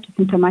prior to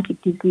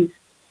symptomatic disease.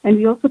 And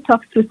we also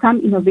talked through some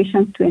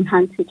innovations to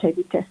enhance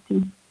HIV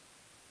testing.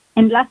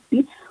 And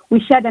lastly, we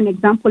shared an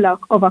example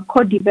of a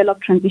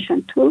co-developed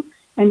transition tool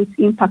and its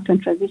impact on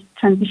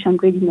transition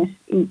readiness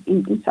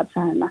in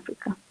sub-Saharan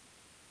Africa.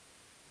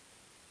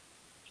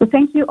 So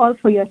thank you all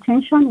for your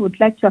attention. We would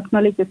like to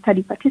acknowledge the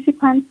study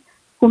participants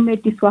who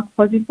made this work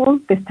possible,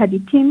 the study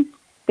teams,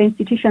 the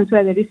institutions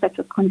where the research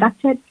was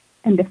conducted,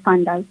 and the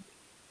funders.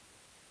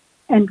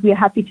 And we are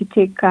happy to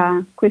take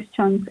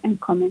questions and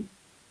comments.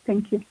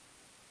 Thank you.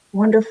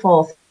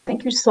 Wonderful.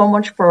 Thank you so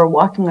much for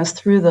walking us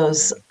through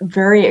those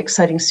very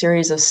exciting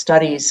series of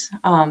studies.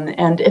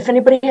 And if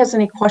anybody has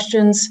any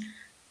questions,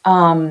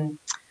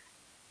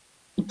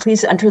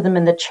 please enter them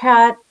in the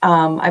chat.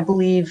 I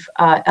believe,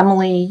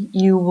 Emily,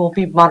 you will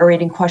be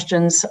moderating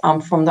questions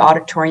from the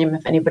auditorium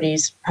if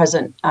anybody's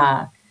present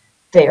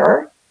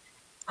there.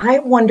 I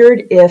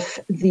wondered if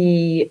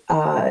the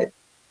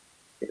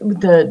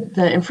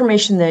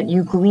information that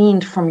you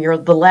gleaned from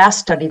the last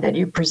study that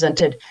you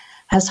presented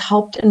has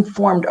helped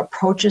informed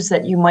approaches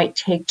that you might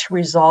take to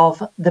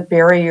resolve the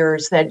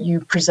barriers that you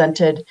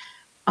presented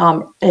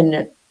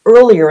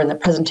earlier in the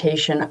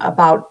presentation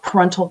about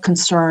parental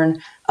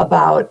concern,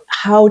 about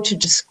how to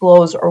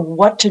disclose or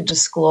what to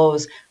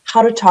disclose,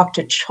 how to talk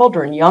to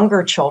children,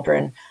 younger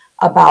children,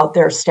 about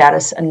their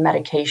status and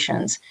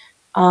medications.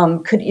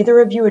 Could either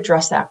of you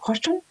address that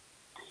question?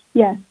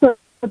 Yes. So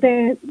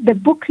the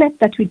booklet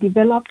that we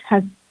developed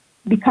has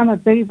become a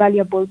very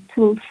valuable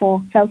tool for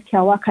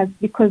healthcare workers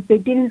because they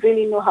didn't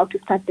really know how to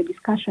start the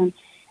discussion.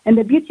 And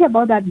the beauty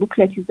about that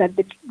booklet is that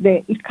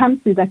it comes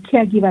with a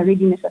caregiver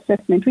readiness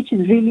assessment, which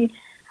is really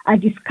a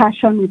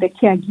discussion with the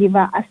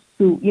caregiver as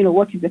to,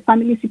 what is the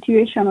family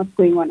situation, what's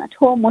going on at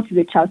home, what is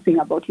the child saying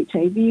about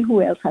HIV,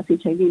 who else has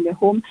HIV in the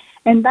home.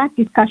 And that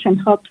discussion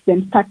helps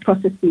them start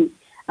processing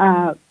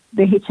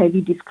the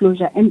HIV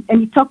disclosure. And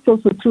it talks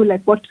also through,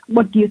 like,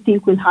 what do you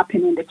think will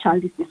happen when the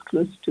child is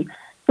disclosed to?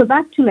 So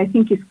that tool, I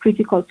think, is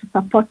critical to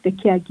support the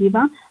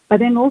caregiver, but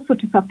then also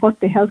to support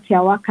the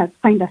healthcare workers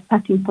find a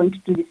starting point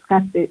to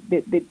discuss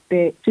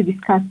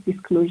discuss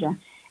disclosure.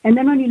 And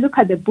then when you look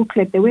at the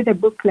booklet, the way the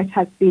booklet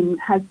has been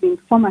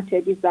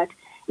formatted is that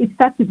it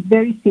starts with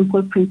very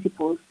simple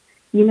principles,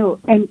 and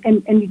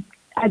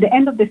at the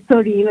end of the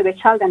story, the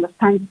child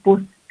understands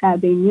both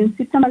the immune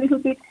system a little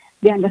bit,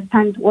 they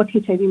understand what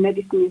HIV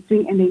medicine is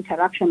doing and the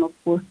interaction of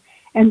both.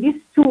 And this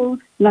tool,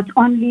 not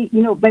only,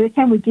 by the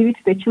time we give it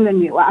to the children,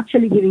 we are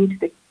actually giving it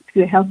to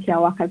the healthcare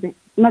workers,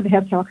 not the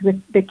healthcare workers,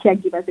 the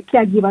caregivers. The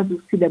caregivers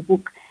will see the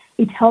book.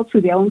 It helps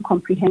with their own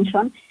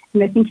comprehension,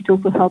 and I think it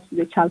also helps with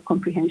the child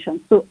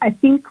comprehension. So I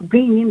think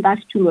bringing in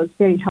that tool was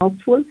very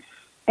helpful,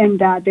 and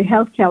the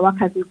healthcare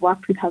workers we've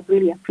worked with have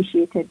really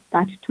appreciated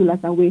that tool as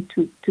a way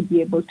to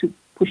be able to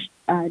push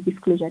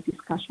disclosure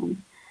discussions.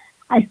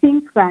 I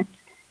think that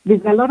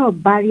there's a lot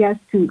of barriers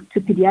to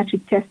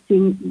pediatric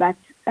testing that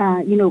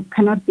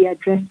cannot be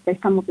addressed by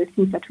some of the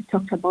things that we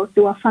talked about.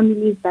 There are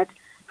families that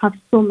have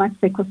so much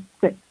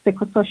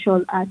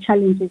psychosocial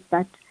challenges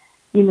that,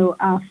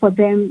 for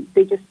them,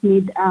 they just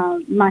need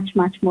much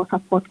more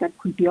support that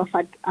could be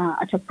offered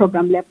at a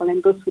program level,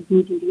 and those would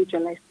need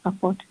individualized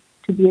support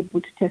to be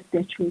able to test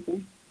their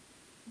children.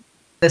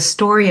 The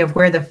story of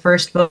where the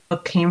first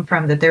book came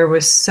from, that there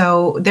were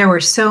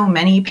so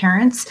many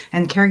parents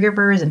and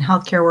caregivers and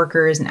healthcare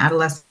workers and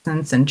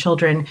adolescents and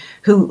children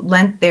who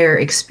lent their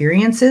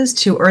experiences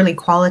to early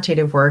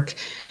qualitative work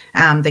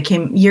that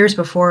came years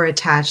before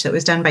WAcH, that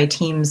was done by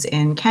teams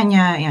in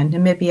Kenya and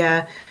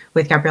Namibia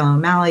with Gabriella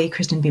O'Malley,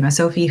 Kristen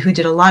Bima-Sophie, who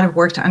did a lot of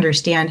work to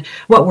understand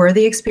what were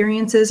the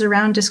experiences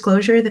around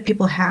disclosure that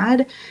people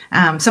had.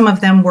 Some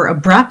of them were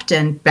abrupt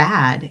and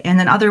bad, and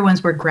then other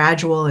ones were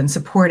gradual and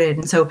supported.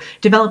 And so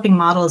developing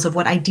models of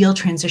what ideal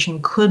transition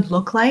could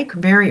look like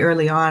very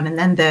early on, and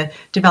then the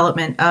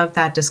development of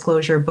that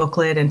disclosure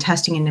booklet and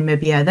testing in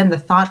Namibia, then the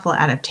thoughtful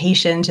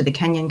adaptation to the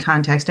Kenyan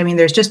context. I mean,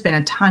 there's just been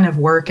a ton of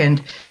work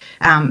and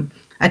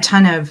a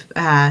ton of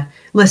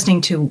listening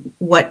to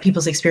what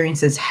people's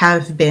experiences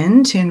have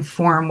been to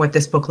inform what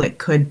this booklet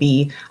could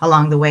be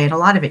along the way. And a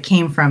lot of it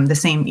came from the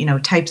same,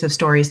 types of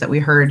stories that we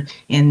heard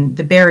in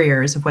the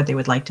barriers of what they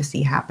would like to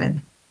see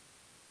happen.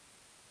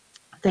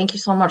 Thank you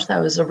so much. That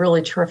was a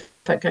really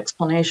terrific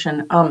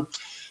explanation.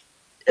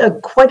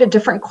 Quite a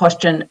different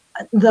question.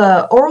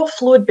 The oral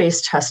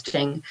fluid-based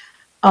testing,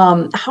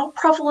 How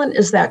prevalent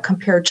is that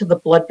compared to the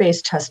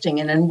blood-based testing?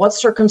 And in what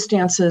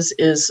circumstances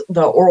is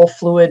the oral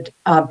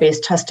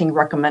fluid-based testing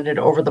recommended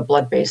over the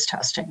blood-based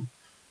testing?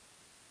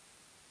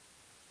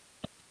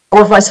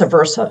 Or vice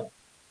versa?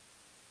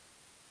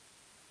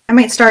 I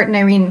might start, and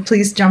Irene,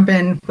 please jump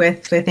in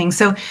with things.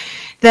 So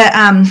the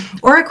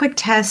WAcH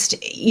test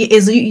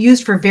is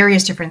used for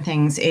various different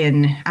things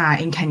in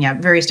Kenya,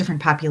 various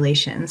different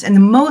populations. And the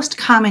most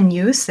common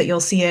use that you'll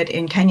see it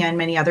in Kenya and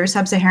many other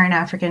sub-Saharan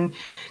African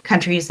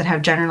countries that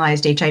have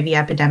generalized HIV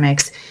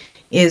epidemics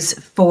is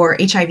for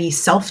HIV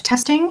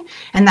self-testing,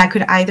 and that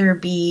could either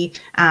be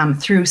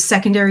through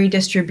secondary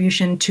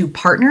distribution to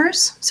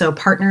partners, so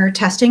partner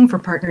testing for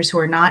partners who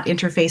are not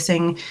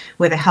interfacing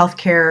with a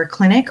healthcare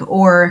clinic,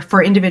 or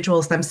for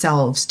individuals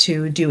themselves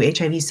to do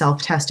HIV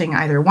self-testing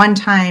either one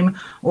time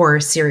or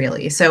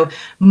serially. So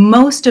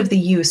most of the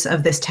use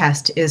of this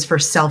test is for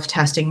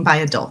self-testing by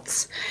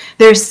adults.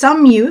 There's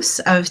some use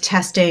of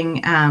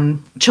testing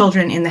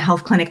children in the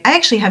health clinic. I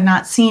actually have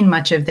not seen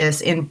much of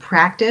this in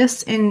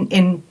practice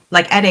in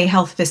like at a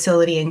health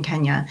facility in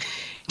Kenya.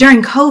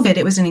 During COVID,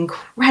 it was an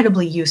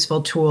incredibly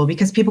useful tool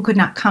because people could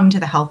not come to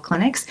the health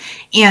clinics,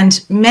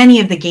 and many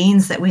of the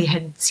gains that we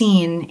had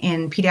seen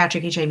in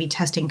pediatric HIV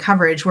testing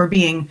coverage were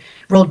being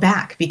rolled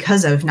back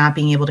because of not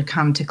being able to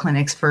come to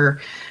clinics for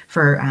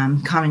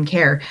common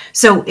care.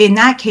 So in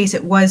that case,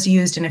 it was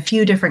used in a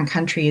few different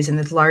countries in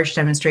this large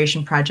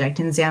demonstration project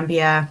in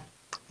Zambia,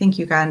 I think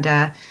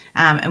Uganda,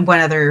 and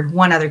one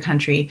other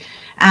country.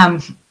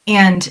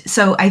 And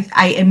so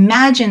I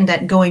imagine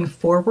that going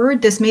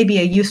forward, this may be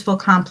a useful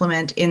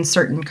complement in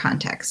certain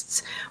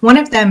contexts. One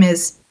of them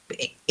is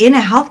in a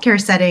healthcare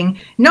setting,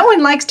 no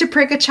one likes to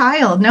prick a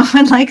child. No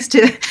one likes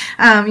to,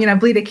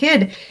 bleed a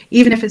kid,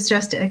 even if it's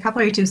just a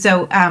couple or two.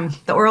 So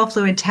the oral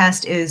fluid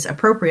test is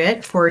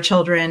appropriate for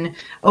children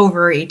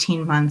over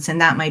 18 months, and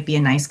that might be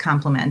a nice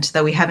complement,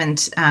 though we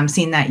haven't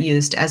seen that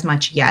used as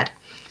much yet.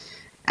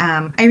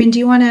 Irene, do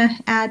you want to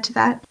add to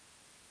that?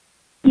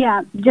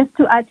 Yeah, just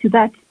to add to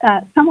that,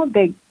 some of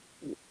the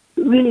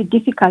really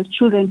difficult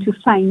children to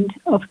find,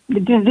 of the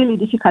really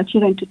difficult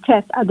children to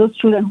test, are those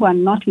children who are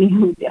not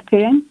living with their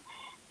parents.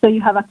 So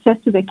you have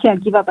access to the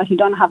caregiver, but you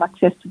don't have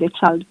access to the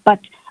child. But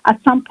at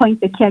some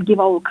point, the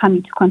caregiver will come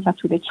into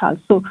contact with the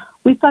child. So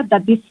we thought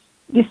that this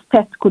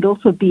test could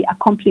also be a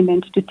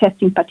complement to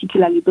testing,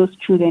 particularly those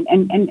children.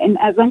 And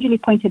as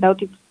Anjali pointed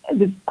out,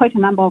 there's quite a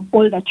number of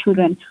older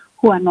children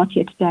who are not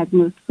yet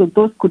diagnosed. So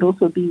those could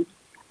also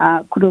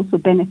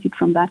benefit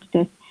from that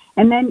test.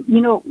 And then,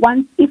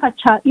 once if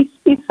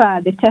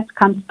the test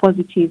comes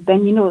positive,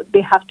 then,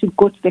 they have to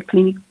go to the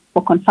clinic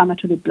for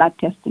confirmatory blood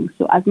testing.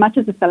 So as much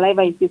as the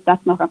saliva is used,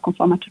 that's not a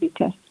confirmatory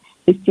test.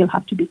 They still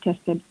have to be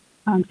tested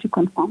to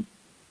confirm.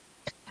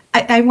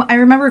 I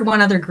remembered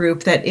one other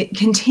group that it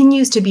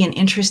continues to be an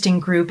interesting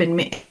group and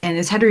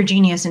is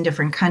heterogeneous in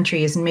different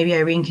countries, and maybe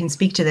Irene can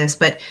speak to this,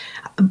 but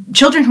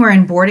children who are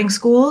in boarding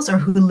schools or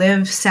who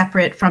live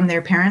separate from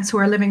their parents who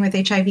are living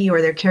with HIV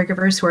or their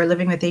caregivers who are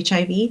living with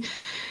HIV,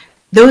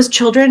 those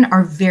children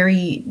are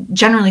very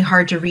generally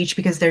hard to reach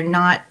because they're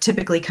not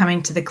typically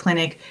coming to the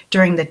clinic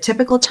during the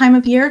typical time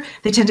of year.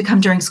 They tend to come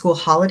during school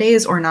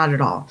holidays or not at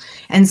all.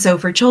 And so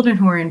for children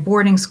who are in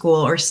boarding school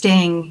or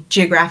staying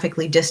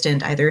geographically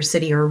distant, either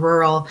city or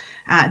rural,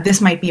 this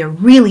might be a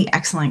really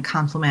excellent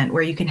complement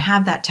where you can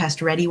have that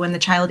test ready when the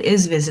child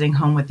is visiting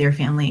home with their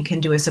family and can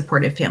do a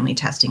supportive family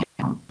testing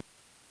at home.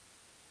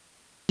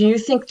 Do you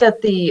think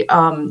that the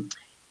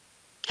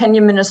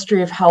Kenya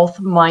Ministry of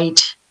Health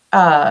might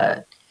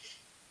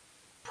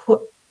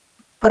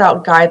put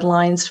out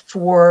guidelines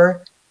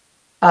for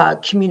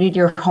community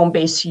or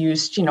home-based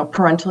use,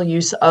 parental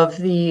use of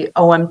the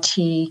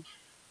OMT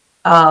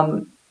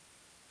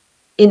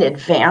in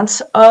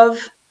advance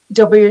of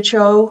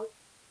WHO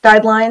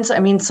guidelines? I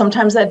mean,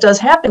 sometimes that does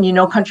happen.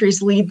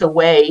 Countries lead the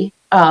way,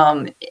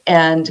 and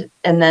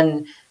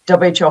then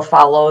WHO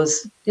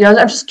follows.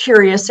 I'm just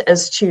curious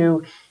as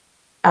to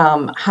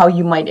how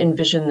you might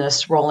envision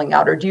this rolling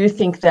out, or do you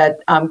think that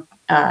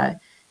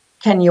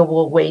Kenya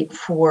will wait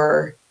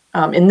for,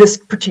 in this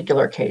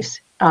particular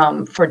case,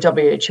 for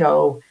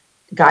WHO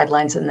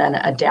guidelines and then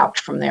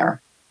adapt from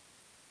there?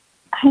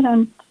 I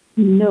don't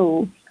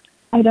know.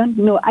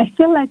 I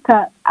feel like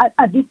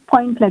at this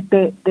point, like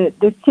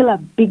there's still a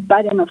big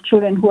burden of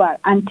children who are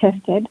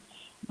untested,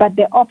 but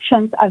the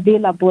options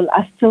available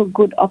are still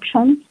good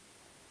options.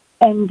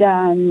 And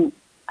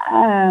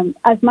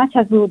as much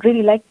as we would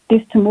really like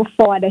this to move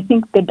forward, I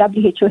think the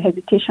WHO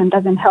hesitation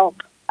doesn't help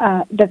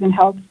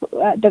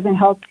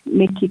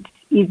make it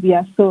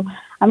easier. So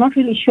I'm not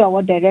really sure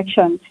what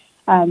direction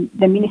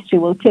the ministry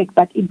will take,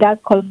 but it does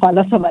call for a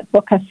lot of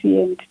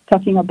advocacy and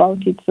talking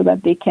about it so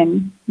that they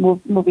can move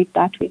it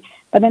that way.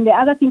 But then the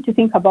other thing to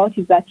think about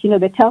is that,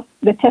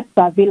 the tests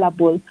are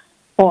available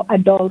for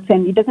adults,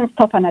 and it doesn't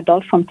stop an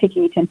adult from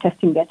taking it and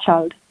testing their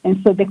child.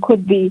 And so there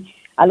could be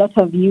a lot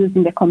of use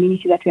in the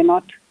community that we're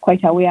not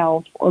quite aware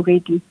of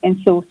already. And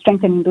so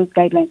strengthening those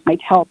guidelines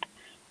might help,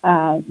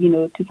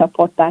 to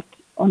support that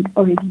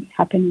already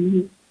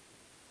happening.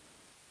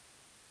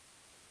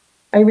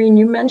 Irene,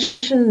 you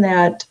mentioned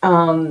that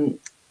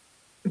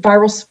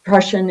viral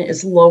suppression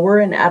is lower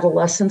in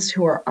adolescents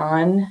who are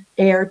on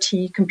ART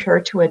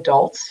compared to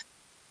adults.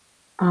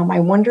 I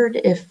wondered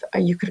if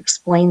you could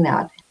explain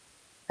that.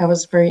 That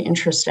was very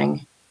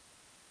interesting.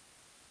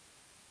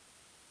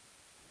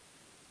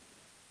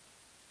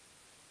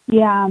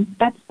 Yeah,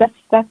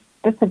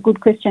 that's a good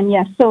question.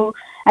 Yeah, so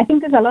I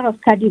think there's a lot of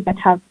studies that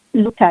have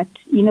looked at,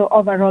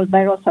 overall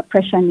viral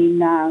suppression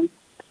in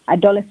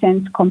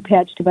adolescents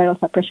compared to viral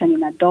suppression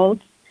in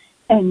adults,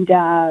 and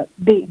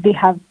they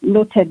have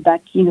noted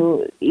that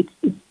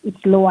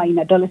it's lower in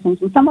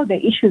adolescents. And some of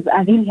the issues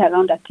are really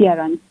around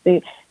adherence.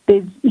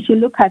 If you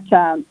look at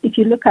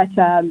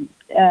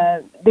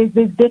there's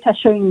data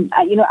showing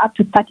up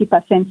to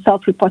 30%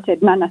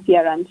 self-reported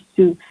non-adherence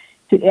to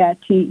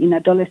ART in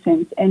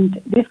adolescents,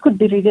 and this could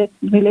be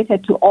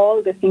related to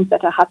all the things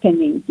that are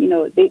happening.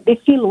 They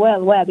feel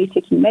well where they're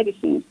taking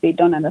medicines. They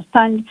don't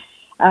understand.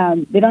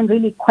 They don't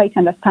really quite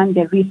understand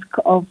the risk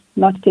of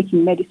not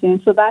taking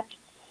medicine. So that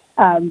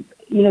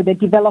the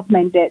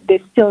development,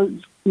 they're still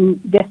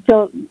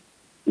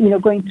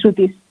going through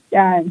this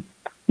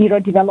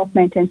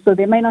neurodevelopment, and so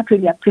they might not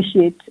really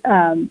appreciate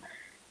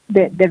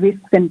the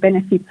risks and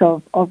benefits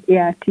of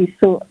ART.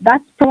 So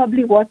that's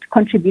probably what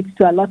contributes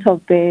to a lot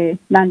of the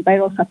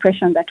non-viral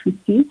suppression that we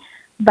see.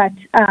 But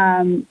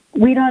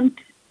we don't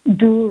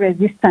do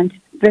resistance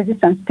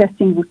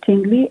testing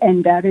routinely,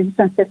 and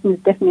resistance testing is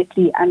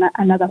definitely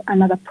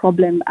another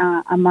problem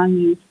among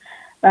youth,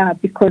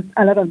 because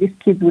a lot of these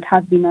kids would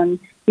have been on,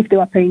 if they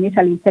were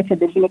perinatally infected,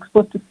 they've been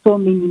exposed to so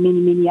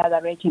many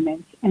other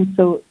regimens, and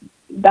so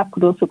that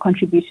could also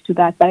contribute to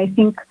that. But I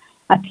think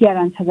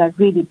adherence has a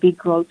really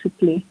big role to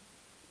play.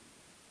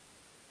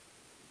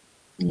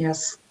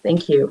 Yes,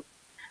 thank you.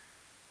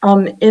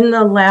 In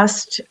the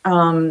last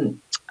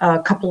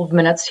couple of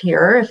minutes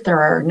here, if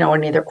there are no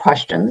any other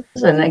questions,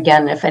 and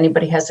again, if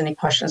anybody has any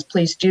questions,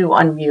 please do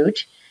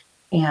unmute.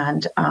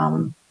 And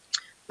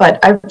but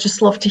I would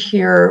just love to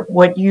hear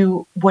what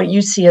you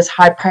see as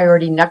high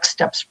priority next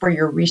steps for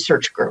your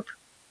research group.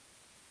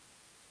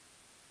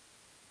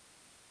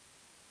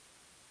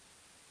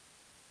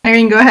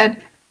 Irene, go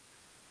ahead.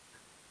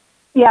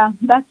 Yeah,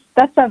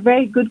 that's a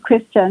very good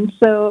question.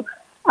 So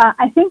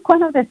I think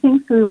one of the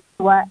things we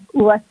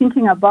were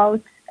thinking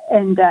about,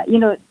 and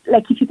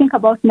like if you think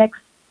about next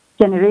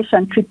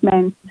generation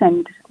treatments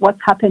and what's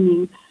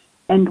happening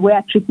and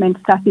where treatment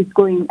stuff is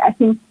going, I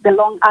think the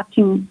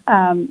long-acting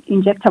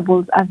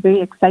injectables are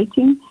very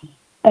exciting,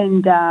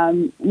 and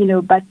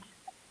but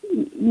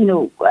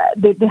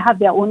they have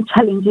their own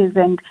challenges,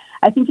 and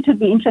I think it would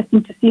be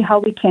interesting to see how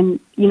we can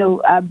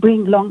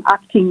bring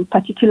long-acting,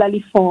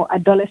 particularly for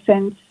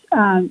adolescents,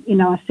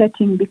 in our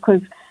setting,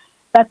 because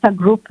that's a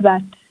group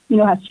that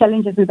has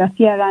challenges with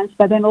adherence,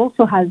 but then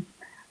also has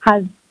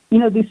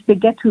they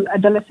get to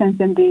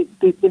adolescents and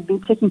they've been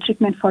taking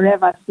treatment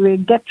forever, so they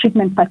get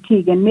treatment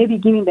fatigue, and maybe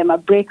giving them a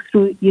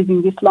breakthrough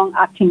using this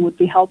long-acting would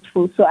be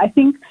helpful. So I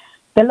think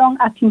the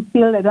long-acting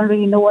field, I don't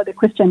really know what the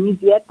question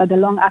is yet, but the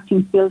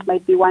long-acting field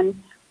might be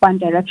one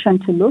direction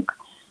to look.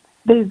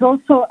 There is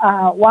also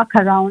work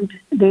around,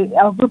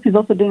 our group is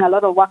also doing a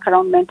lot of work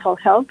around mental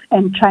health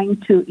and trying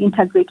to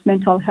integrate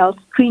mental health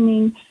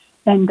screening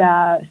and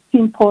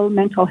simple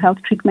mental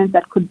health treatments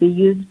that could be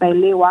used by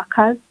lay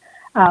workers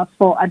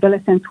for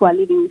adolescents who are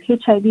living with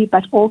HIV,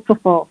 but also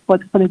for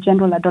the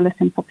general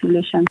adolescent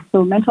population.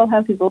 So mental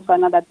health is also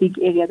another big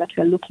area that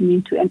we're looking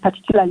into, and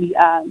particularly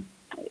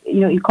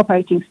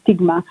incorporating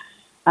stigma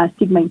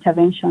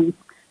interventions.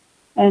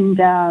 And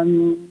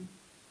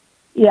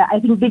I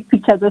think big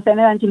picture, those, and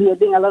Angela, you're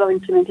doing a lot of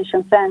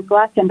implementation science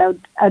work, and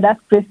I'd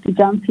ask Grace to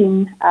jump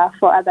in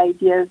for other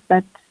ideas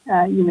that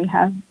you may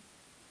have.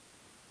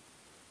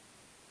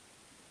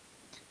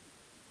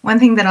 One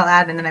thing that I'll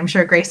add, and then I'm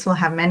sure Grace will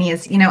have many,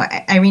 is,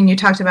 Irene, you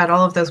talked about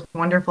all of those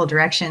wonderful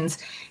directions.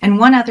 And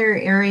one other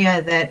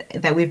area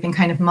that we've been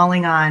kind of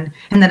mulling on,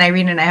 and that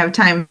Irene and I have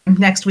time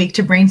next week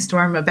to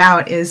brainstorm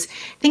about, is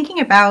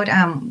thinking about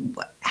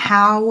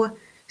how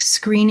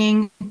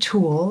screening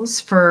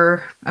tools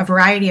for a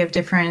variety of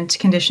different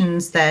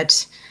conditions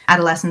that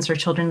adolescents or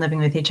children living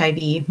with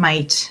HIV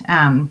might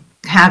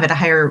have at a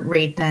higher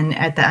rate than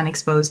at the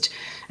unexposed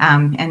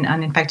and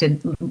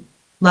uninfected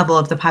level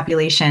of the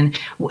population.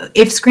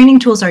 If screening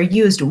tools are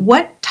used,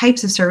 what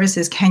types of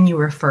services can you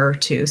refer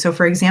to? So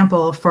for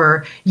example,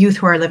 for youth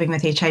who are living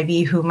with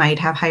HIV who might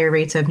have higher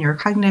rates of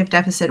neurocognitive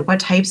deficit, what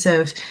types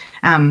of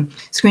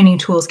screening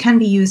tools can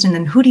be used, and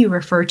then who do you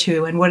refer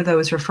to, and what do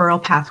those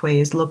referral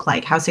pathways look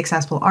like? How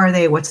successful are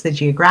they? What's the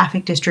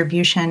geographic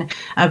distribution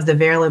of the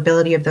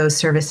availability of those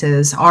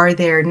services? Are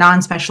there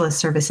non-specialist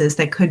services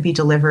that could be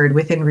delivered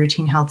within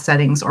routine health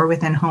settings or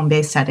within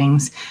home-based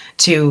settings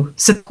to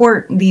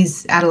support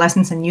these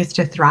adolescents and youth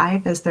to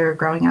thrive as they're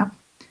growing up?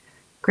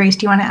 Grace,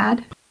 do you want to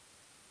add?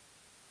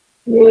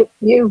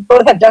 You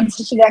both have done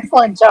such an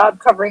excellent job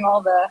covering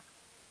all the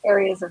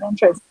areas of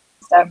interest.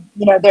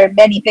 There are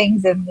many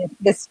things in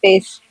this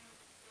space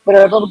that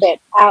are a little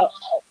bit out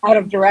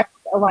of direct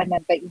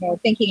alignment, but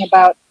thinking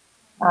about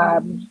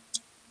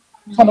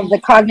kind of the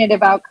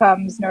cognitive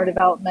outcomes,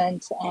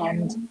 neurodevelopment,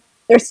 and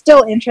there's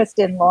still interest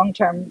in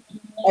long-term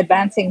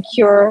advancing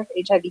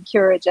HIV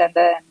cure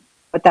agenda and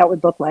what that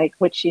would look like,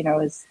 which, you know,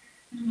 is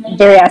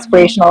very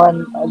aspirational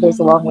and there's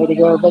a long way to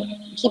go, but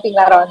keeping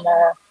that on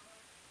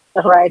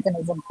the horizon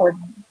is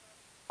important.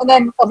 And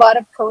then a lot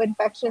of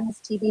co-infections,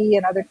 TB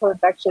and other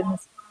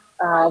co-infections,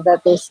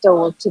 that there's still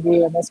work to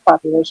do in this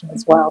population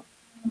as well.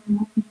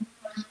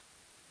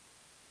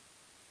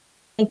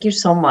 Thank you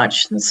so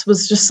much. This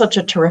was just such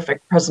a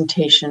terrific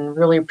presentation.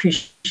 Really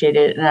appreciate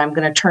it. And I'm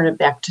going to turn it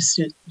back to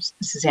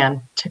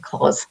Suzanne to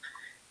close.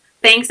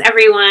 Thanks,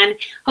 everyone.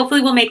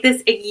 Hopefully we'll make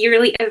this a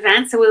yearly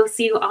event, so we'll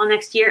see you all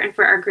next year. And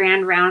for our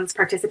Grand Rounds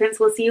participants,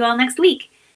 we'll see you all next week.